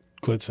the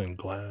glitz and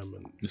glam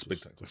and The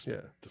spectacle.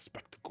 the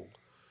spectacle.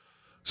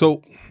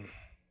 So,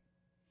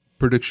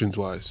 predictions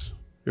wise,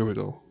 here we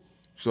go.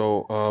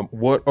 So,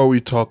 what are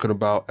we talking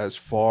about as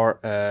far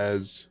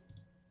as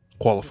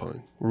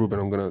qualifying?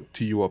 Ruben, I'm going to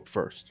tee you up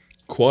first.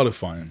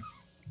 Qualifying.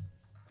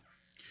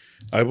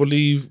 I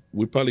believe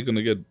we're probably going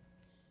to get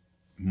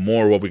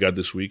more what we got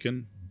this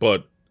weekend,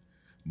 but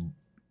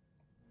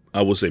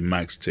I would say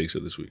Max takes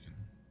it this weekend.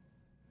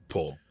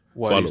 Paul.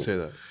 Why do you say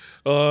that?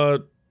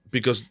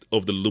 Because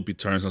of the loopy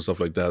turns and stuff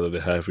like that they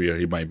have here,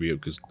 he might be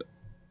because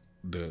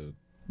the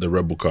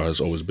Red Bull car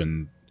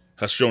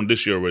has shown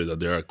this year already that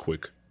they are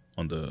quick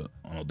on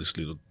all these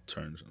little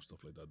turns and stuff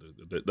like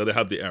that. That they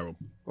have the aero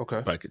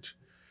Okay. package,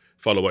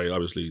 followed by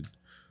obviously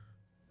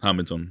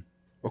Hamilton,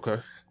 Okay.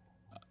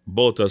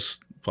 Bottas,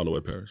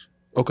 followed by Paris.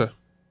 Okay.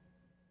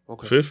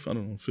 5th, I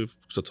don't know. 5th,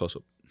 it's a toss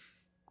up.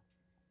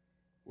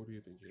 What do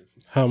you think,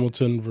 Jason?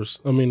 Hamilton,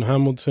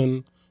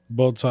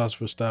 Bottas,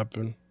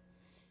 Verstappen,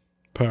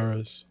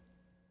 Paris.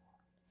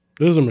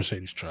 This is a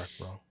Mercedes track,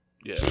 bro.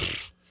 Yeah.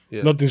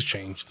 Yeah. Nothing's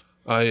changed.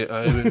 I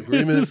am in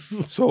agreement.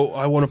 So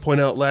I want to point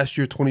out last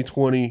year,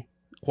 2020,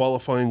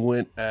 qualifying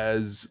went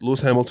as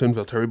Lewis Hamilton,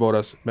 Valtteri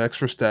Bottas, Max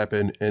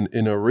Verstappen, and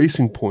in a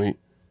racing point,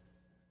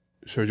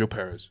 Sergio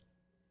Perez,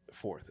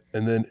 4th.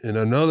 And then in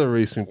another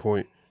racing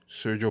point,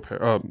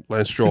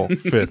 Lance Stroll,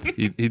 5th.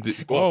 He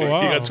did, Oh,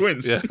 wow. He got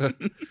twins. yeah.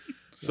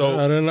 So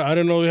I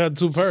didn't know we had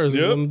 2 Paris.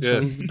 Yep.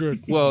 It's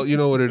good. Well, you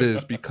know what it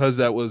is. Because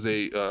that was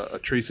a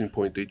tracing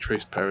point, they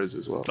traced Perez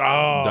as well.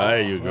 Oh,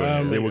 There you go.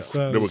 that They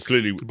were makes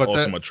clearly But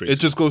awesome at it tracing.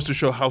 just goes to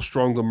show how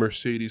strong the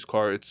Mercedes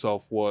car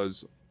itself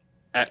was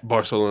at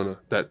Barcelona.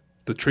 That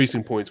the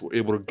tracing points, were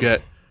able to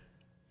get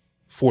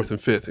 4th and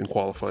 5th in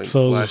qualifying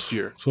last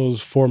year. So it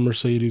was 4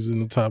 Mercedes in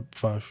the top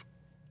 5.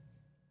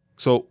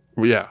 So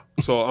yeah,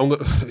 I'm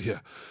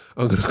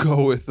gonna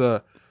go with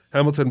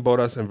Hamilton,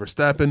 Bottas, and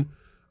Verstappen.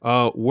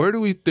 Where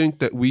do we think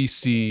that we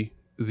see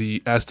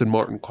the Aston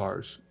Martin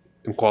cars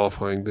in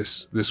qualifying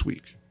this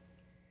week?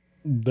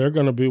 They're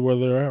going to be where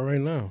they're at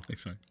right now.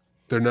 Exactly.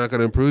 They're not going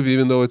to improve,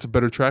 even though it's a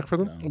better track for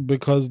them. No.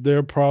 Because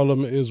their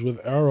problem is with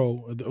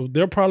aero.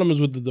 Their problem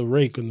is with the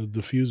rake and the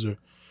diffuser.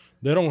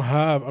 They don't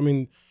have. I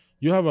mean,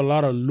 you have a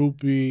lot of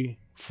loopy,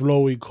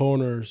 flowy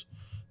corners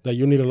that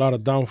you need a lot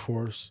of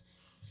downforce.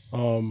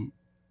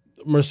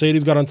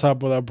 Mercedes got on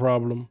top of that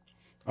problem.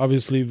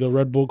 Obviously, the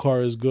Red Bull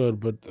car is good,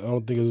 but I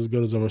don't think it's as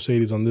good as a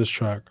Mercedes on this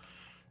track.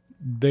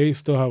 They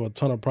still have a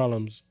ton of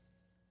problems,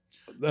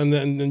 and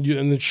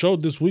it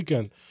showed this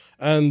weekend.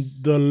 And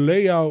the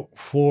layout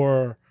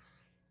for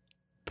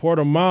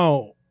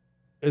Portimao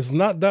is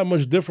not that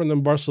much different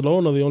than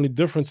Barcelona. The only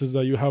difference is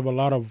that you have a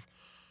lot of,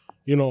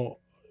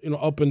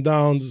 up and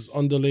downs,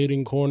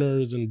 undulating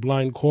corners and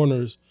blind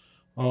corners.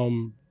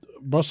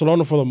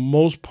 Barcelona, for the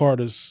most part,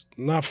 is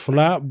not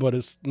flat, but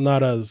it's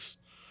not as.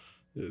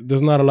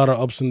 There's not a lot of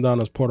ups and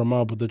downs as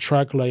Portimao, but the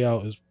track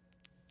layout is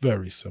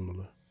very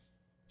similar.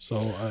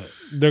 So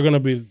they're gonna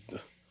be.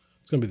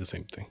 It's gonna be the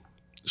same thing.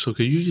 So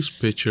can you just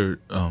picture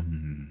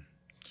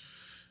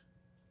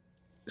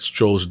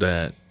Stroll's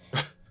dad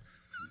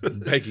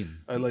begging?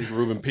 I like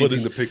Ruben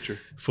painting the picture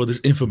for this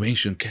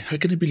information. How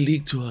can it be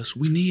leaked to us?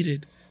 We need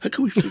it. How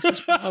can we fix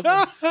this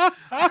problem?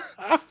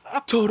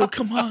 Toto,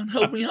 come on,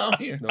 help me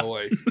out here. No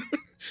way.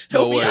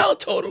 Help me out,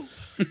 Toto.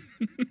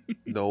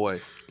 No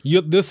way.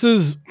 This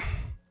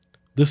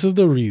is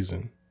the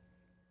reason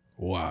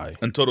why.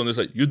 And Toto is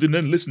like, you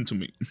didn't listen to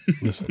me.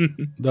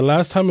 Listen, the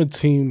last time a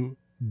team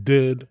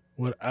did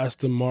what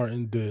Aston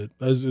Martin did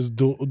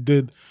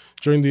did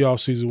during the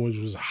offseason, which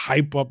was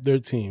hype up their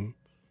team,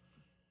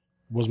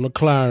 was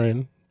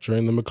McLaren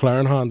during the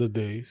McLaren Honda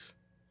days,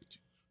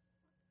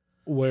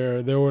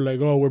 where they were like,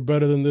 "Oh, we're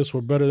better than this.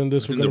 We're better than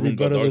this. We're going to be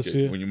better this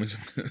year." When you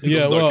mentioned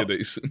yeah, darker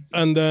days.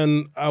 And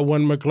then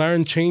when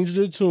McLaren changed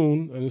their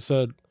tune and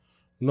said,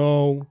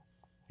 "No,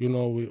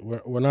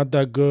 we're not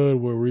that good.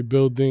 We're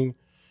rebuilding,"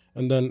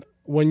 and then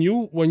when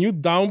you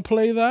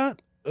downplay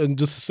that, and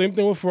just the same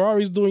thing what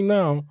Ferrari's doing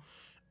now,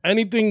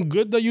 anything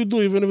good that you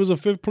do, even if it's a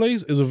 5th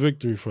place, is a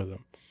victory for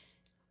them.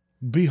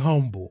 Be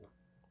humble.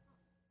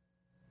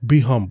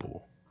 Be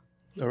humble.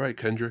 All right,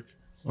 Kendrick.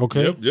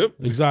 Okay. Yep.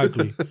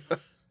 Exactly.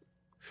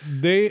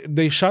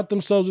 They shot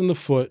themselves in the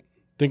foot,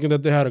 thinking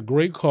that they had a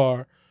great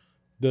car.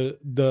 The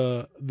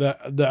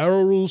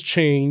aero rules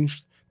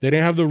changed. They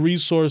didn't have the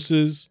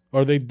resources,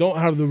 or they don't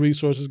have the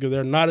resources because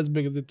they're not as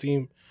big as a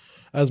team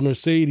as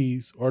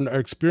Mercedes, or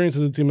experienced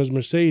as a team as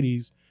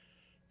Mercedes,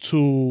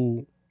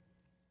 to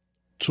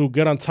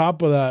get on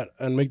top of that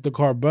and make the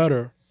car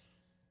better.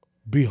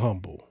 Be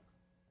humble.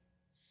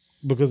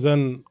 Because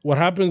then what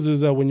happens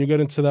is that when you get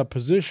into that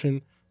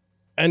position,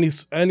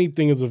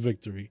 anything is a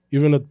victory.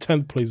 Even a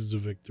 10th place is a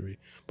victory.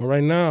 But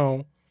right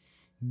now,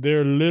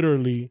 they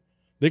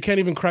can't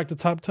even crack the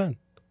top 10.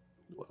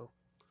 Well,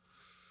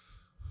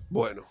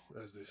 bueno,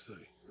 as they say.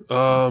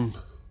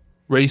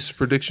 Race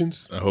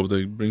predictions? I hope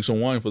they bring some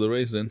wine for the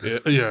race then. Yeah.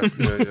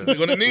 They're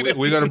going to need it.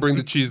 We got to bring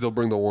the cheese, they'll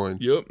bring the wine.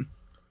 Yep.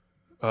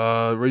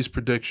 Race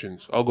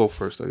predictions. I'll go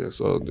first, I guess.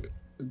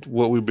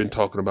 What we've been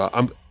talking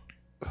about.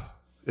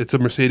 It's a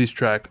Mercedes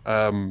track.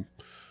 I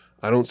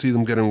don't see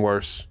them getting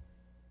worse.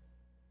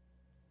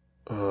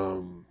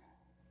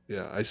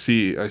 I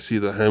see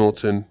the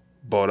Hamilton,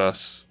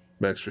 Bottas,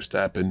 Max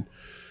Verstappen.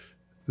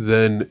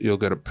 Then you'll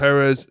get a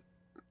Perez,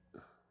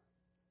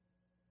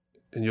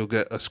 and you'll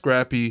get a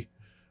scrappy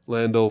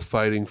Lando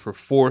fighting for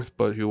 4th,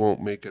 but he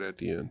won't make it at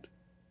the end.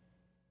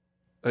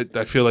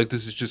 I feel like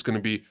this is just going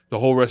to be the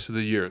whole rest of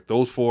the year.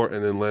 Those 4,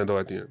 and then Lando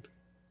at the end.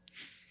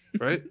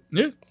 Right?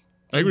 Yeah.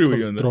 I agree with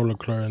you on that. Throw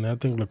Leclerc in there. I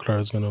think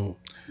Leclerc is going to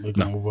make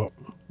him move up.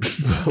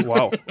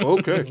 Wow.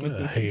 Okay.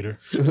 Yeah, hater.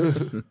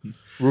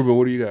 Ruben,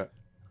 what do you got?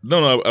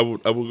 No, I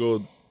would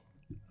go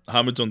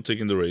Hamilton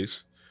taking the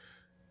race.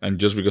 And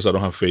just because I don't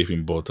have faith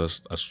in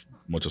Bottas as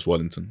much as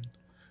Wellington,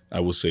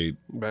 I would say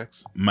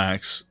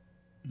Max,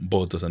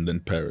 Bottas, and then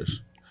Perez.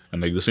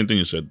 And like the same thing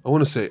you said. I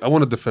want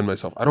to defend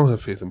myself. I don't have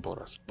faith in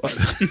Bottas, but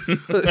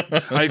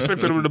I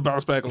expected him to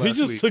bounce back last week.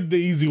 He just took the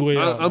easy way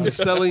out. I'm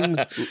selling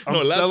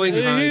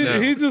high now.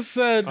 He just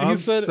said,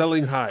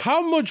 selling high.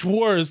 How much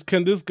worse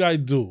can this guy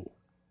do?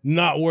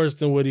 Not worse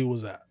than what he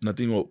was at.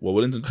 Nothing what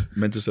Wellington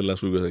meant to say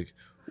last week was like,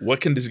 what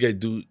can this guy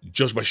do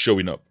just by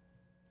showing up?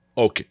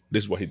 Okay,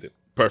 this is what he did.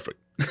 Perfect.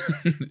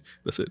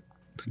 That's it.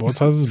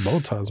 Bottas is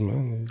Bottas,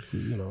 man.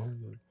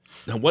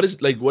 And what is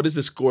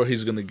the score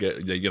he's gonna get?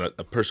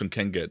 A person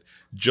can get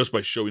just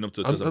by showing up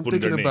to the test and putting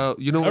their name.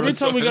 Every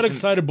time we got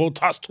excited,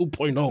 Bottas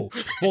 2.0,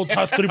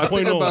 Bottas 3.0. I'm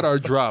thinking about our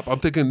drop. I'm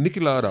thinking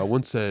Niki Lauda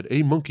once said,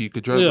 "A monkey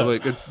could drive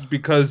it's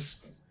because."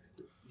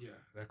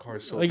 That car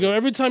is so. Like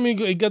every time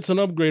he gets an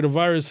upgrade, a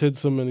virus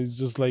hits him, and he's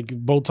just like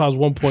Bottas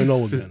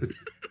 1.0 again.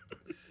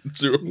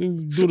 0.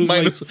 Dude is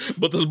Minus,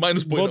 Bottas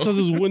minus point. Bottas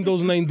is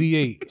Windows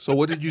 98. So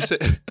what did you say?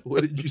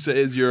 What did you say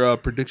is your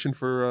prediction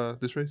for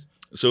this race?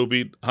 So it'll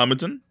be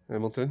Hamilton,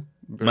 Hamilton,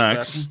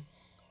 Max, Verstappen,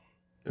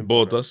 and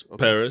Bottas, Okay.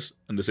 Perez,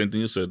 and the same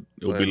thing you said.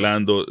 It will be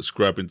Lando. Lando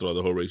scrapping throughout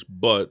the whole race,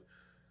 but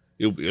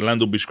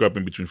Lando will be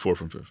scrapping between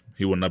 4th and 5th.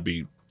 He will not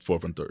be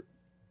 4th and 3rd,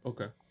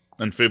 Okay.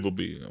 and 5th will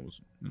be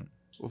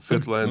Well,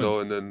 5th Lando,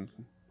 and then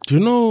Do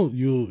you know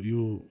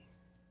you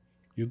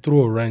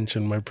threw a wrench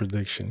in my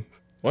prediction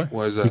why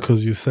is that?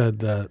 because you said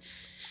that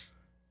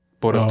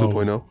Bottas Oh.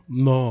 2.0.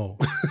 no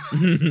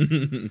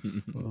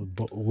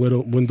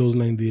Windows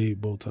 98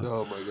 Bottas.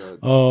 Oh my god.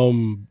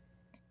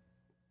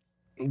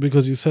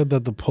 Because you said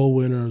that the pole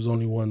winner has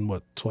only won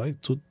what, twice,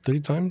 3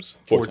 times,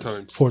 4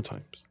 times. 4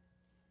 times.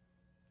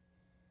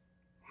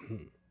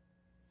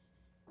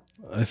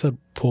 I said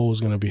pole was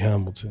gonna be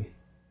Hamilton.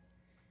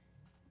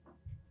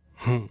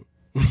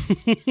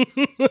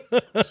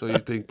 So you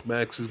think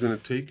Max is gonna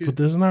take But it?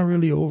 there's not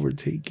really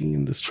overtaking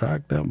in this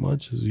track that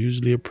much. It's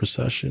usually a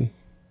procession.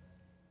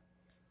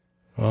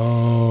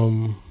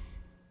 Red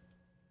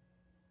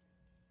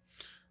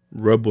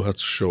Bull has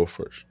to show up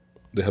first.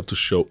 They have to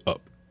show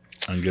up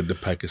and get the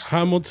package.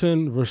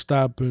 Hamilton,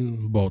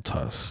 Verstappen,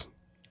 Bottas.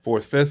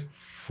 4th, 5th.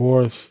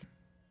 4th,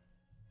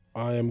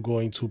 I am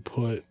going to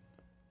put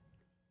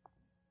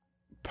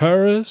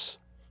Perez,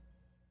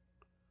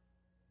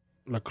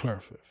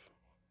 Leclerc 5th.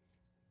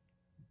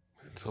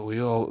 So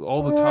we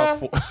all the top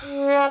 4.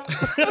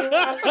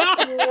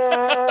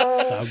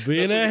 Stop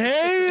being a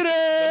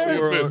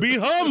hater. Be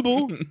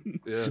humble.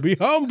 Yeah. Be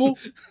humble.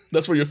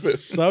 That's for your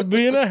 5th. Stop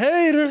being a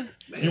hater.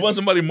 You want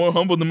somebody more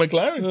humble than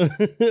McLaren?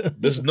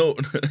 There's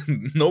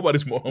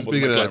nobody's more humble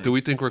Speaking than of McLaren. that, do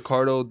we think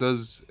Ricardo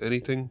does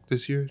anything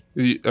this year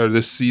or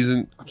this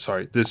season? I'm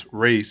sorry, this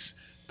race.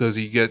 Does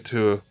he get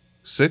to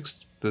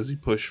 6th? Does he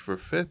push for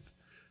 5th?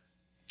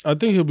 I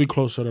think he'll be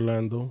closer to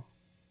Lando.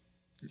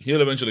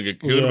 He'll eventually get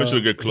closer.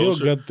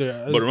 He'll get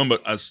there. But remember,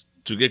 as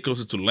to get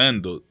closer to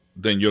Lando,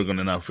 then you're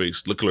gonna now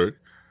face Leclerc,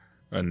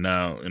 and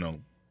now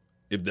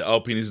if the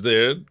Alpine is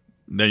there,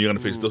 then you're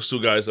gonna face those 2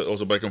 guys that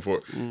also back and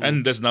forth.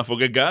 And let's not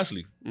forget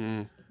Gasly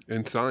And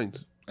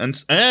Sainz. and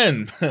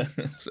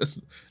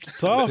It's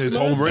tough, His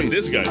man. home race.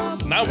 this guy.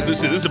 Now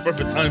this is a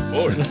perfect time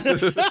for it.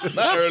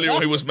 Not earlier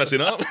when he was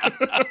messing up.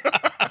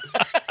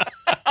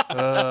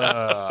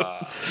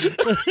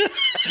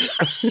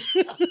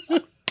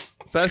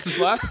 Fastest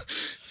lap?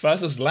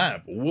 Fastest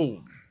lap.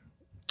 Whoa.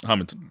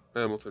 Hamilton.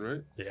 Hamilton,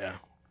 right? Yeah.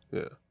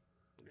 Yeah.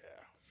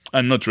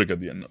 And no trick at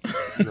the end.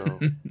 No. No.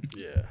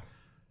 Yeah.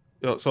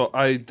 Yo, so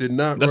I did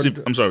not. That's run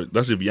if I'm sorry.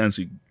 That's if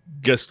Yancey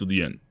gets to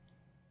the end.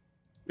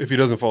 if he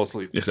doesn't fall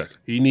asleep. Exactly.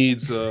 He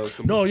needs some.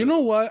 No, you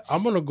know what?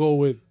 I'm going to go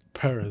with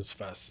Perez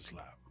fastest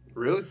lap.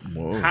 Really?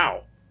 Whoa.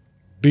 How?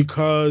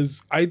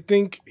 Because I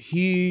think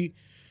he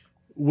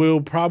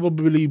will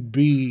probably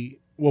be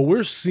what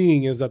we're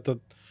seeing is that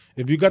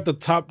if you got the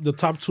top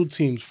 2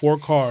 teams, 4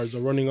 cars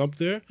are running up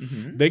there,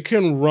 they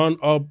can run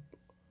up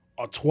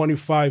a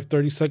 25,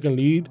 30-second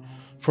lead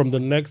from the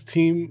next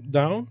team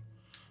down.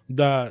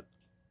 That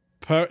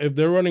if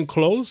they're running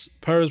close,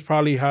 Perez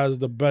probably has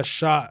the best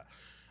shot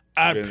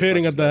at Getting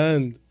pitting fast at the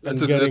end and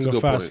getting a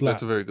good fast point. lap.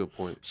 That's a very good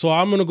point. So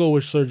I'm gonna go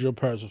with Sergio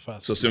Perez with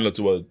fast. So similar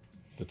to what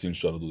the teams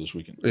try to do this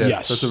weekend. Yeah,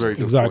 Yes, that's a very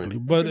good exactly.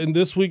 point. But in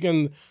this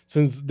weekend,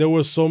 since there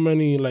were so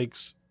many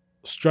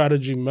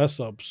strategy mess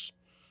ups,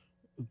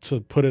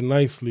 to put it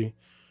nicely,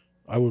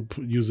 I would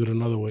use it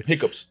another way.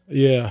 Hiccups.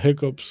 Yeah,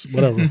 hiccups,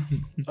 whatever.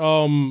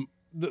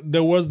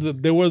 There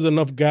was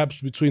enough gaps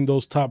between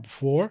those top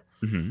 4,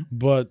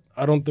 but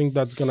I don't think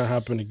that's gonna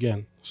happen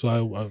again. So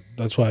I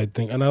that's why I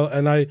think, and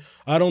I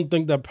don't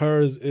think that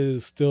Perez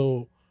is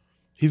still.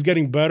 He's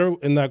getting better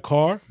in that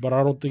car, but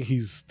I don't think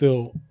he's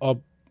still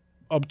up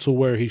to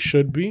where he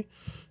should be.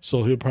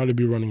 So he'll probably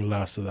be running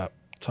last of that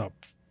top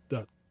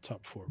 4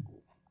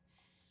 group.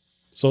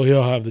 So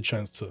he'll have the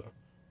chance to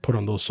put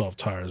on those soft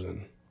tires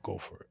and go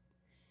for it.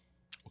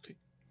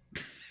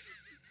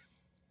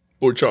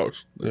 Or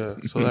Charles. Yeah.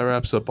 So that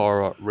wraps up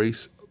our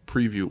race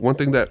preview. One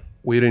thing that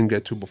we didn't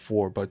get to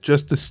before, but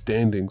just the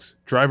standings,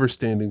 driver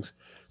standings.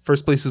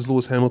 First place is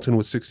Lewis Hamilton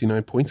with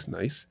 69 points.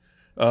 Nice.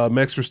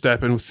 Max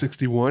Verstappen with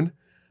 61.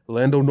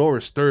 Lando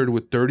Norris third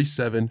with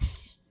 37.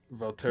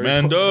 Valtteri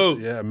Mando.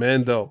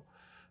 Mando.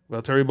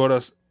 Valtteri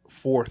Bottas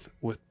fourth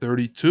with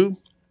 32.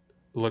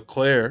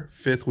 Leclerc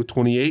fifth with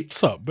 28.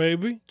 What's up,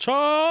 baby?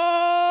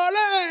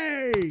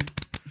 Charlie!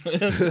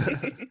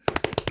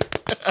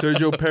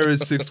 Sergio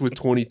Perez sixth with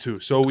 22.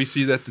 So we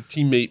see that the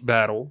teammate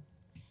battle,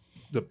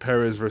 the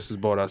Perez versus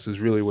Bottas, is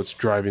really what's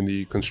driving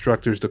the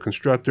constructors. The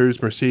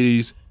constructors,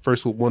 Mercedes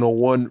first with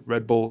 101,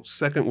 Red Bull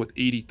second with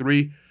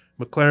 83,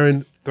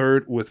 McLaren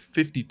third with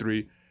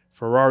 53,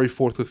 Ferrari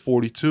fourth with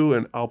 42,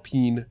 and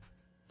Alpine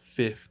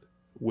fifth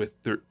with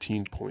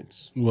 13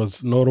 points.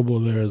 What's notable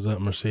there is that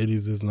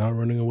Mercedes is not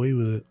running away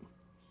with it.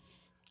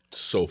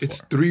 So far.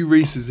 It's 3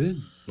 races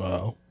in.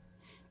 Wow.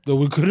 Though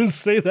we couldn't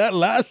say that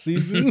last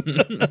season.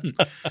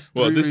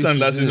 Well, Three this time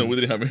last races season in. we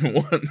didn't have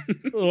anyone.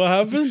 What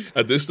happened?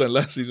 At this time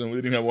last season we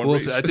didn't have one Well,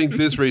 race. I think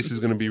this race is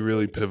going to be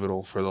really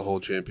pivotal for the whole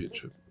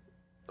championship.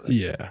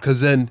 Yeah. Because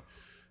then,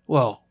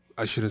 well,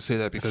 I shouldn't say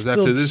that because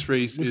Still- after this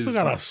race we is still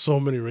got so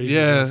many races.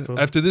 yeah, left, though.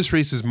 after this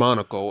race is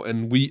Monaco,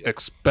 and we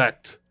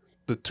expect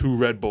the two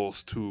Red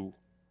Bulls to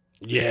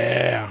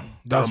Yeah,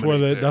 that's Dominate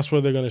where there. that's where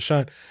they're gonna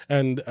shine,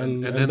 and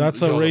then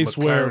that's a yo, the race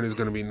McLaren where. is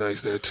going to be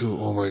nice there too.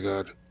 Oh my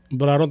god.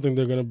 But I don't think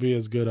they're gonna be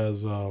as good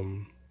as.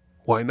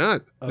 Why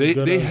not? As They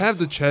good as- have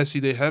the chassis,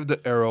 they have the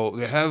aero,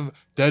 they have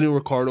Daniel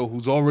Ricciardo,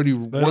 who's already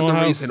won don't the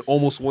have- race and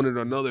almost won it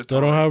another They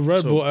time. don't have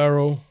Red So- Bull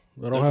Arrow.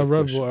 They don't That's a have Red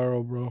question. Bull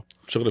Arrow, bro.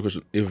 Check out the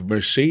question. If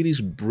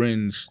Mercedes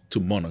brings to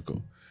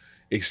Monaco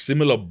a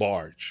similar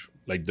barge,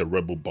 like the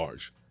Red Bull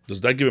barge, does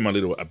that give him a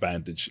little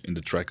advantage in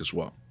the track as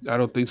well? I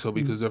don't think so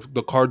because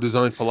the car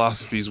design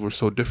philosophies were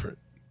so different.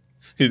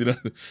 He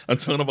didn't- I'm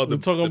talking about the,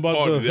 We're talking the about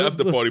party, the- the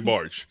after party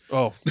barge.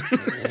 Oh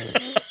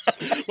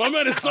My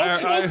man is so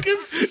I-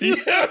 focused.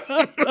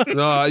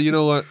 no, you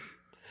know what?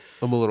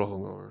 I'm a little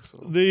hungover. So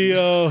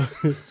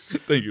The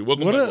Thank you.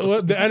 Welcome what, back.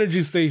 what the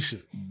energy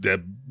station?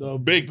 That The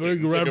big, thing.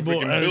 It's like a Red Bull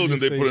freaking energy building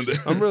they put in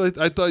station.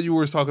 there. I thought you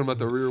were talking about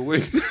the rear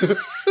wing,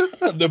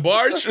 The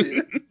barge.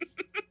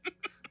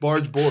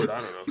 barge board.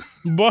 I don't know.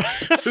 But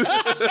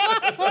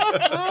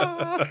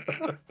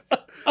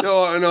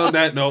No, and on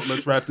that note,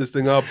 let's wrap this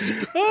thing up.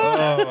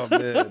 Oh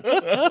man,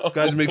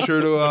 guys, make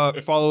sure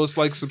to follow us,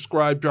 like,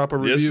 subscribe, drop a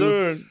review. Yes,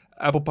 sir.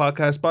 Apple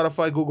Podcast,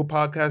 Spotify, Google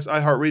Podcasts,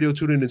 iHeartRadio,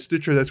 TuneIn, and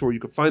Stitcher. That's where you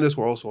can find us.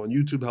 We're also on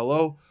YouTube.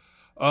 Hello.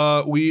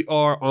 We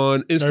are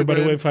on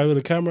everybody Instagram, wave five to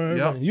the camera.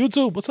 everybody.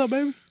 YouTube, what's up,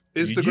 baby?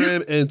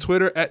 Instagram, and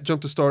Twitter at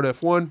Jump to Start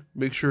F1.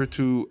 Make sure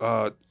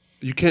to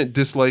you can't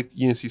dislike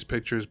Yancey's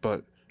pictures,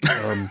 but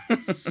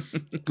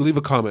leave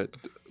a comment.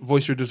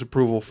 Voice your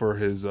disapproval for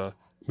his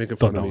making Thought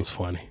fun of that me. was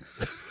funny.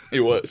 It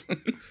was.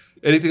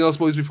 Anything else,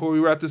 boys, before we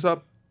wap this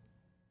up?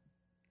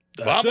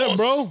 That's Vamos. it,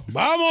 bro.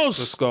 Vamos.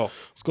 Let's go.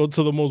 Let's go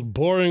to the most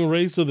boring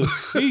race of the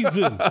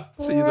season.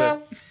 See you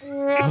then.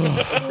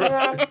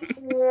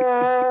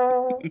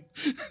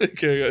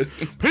 Okay,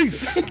 guys.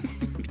 Peace.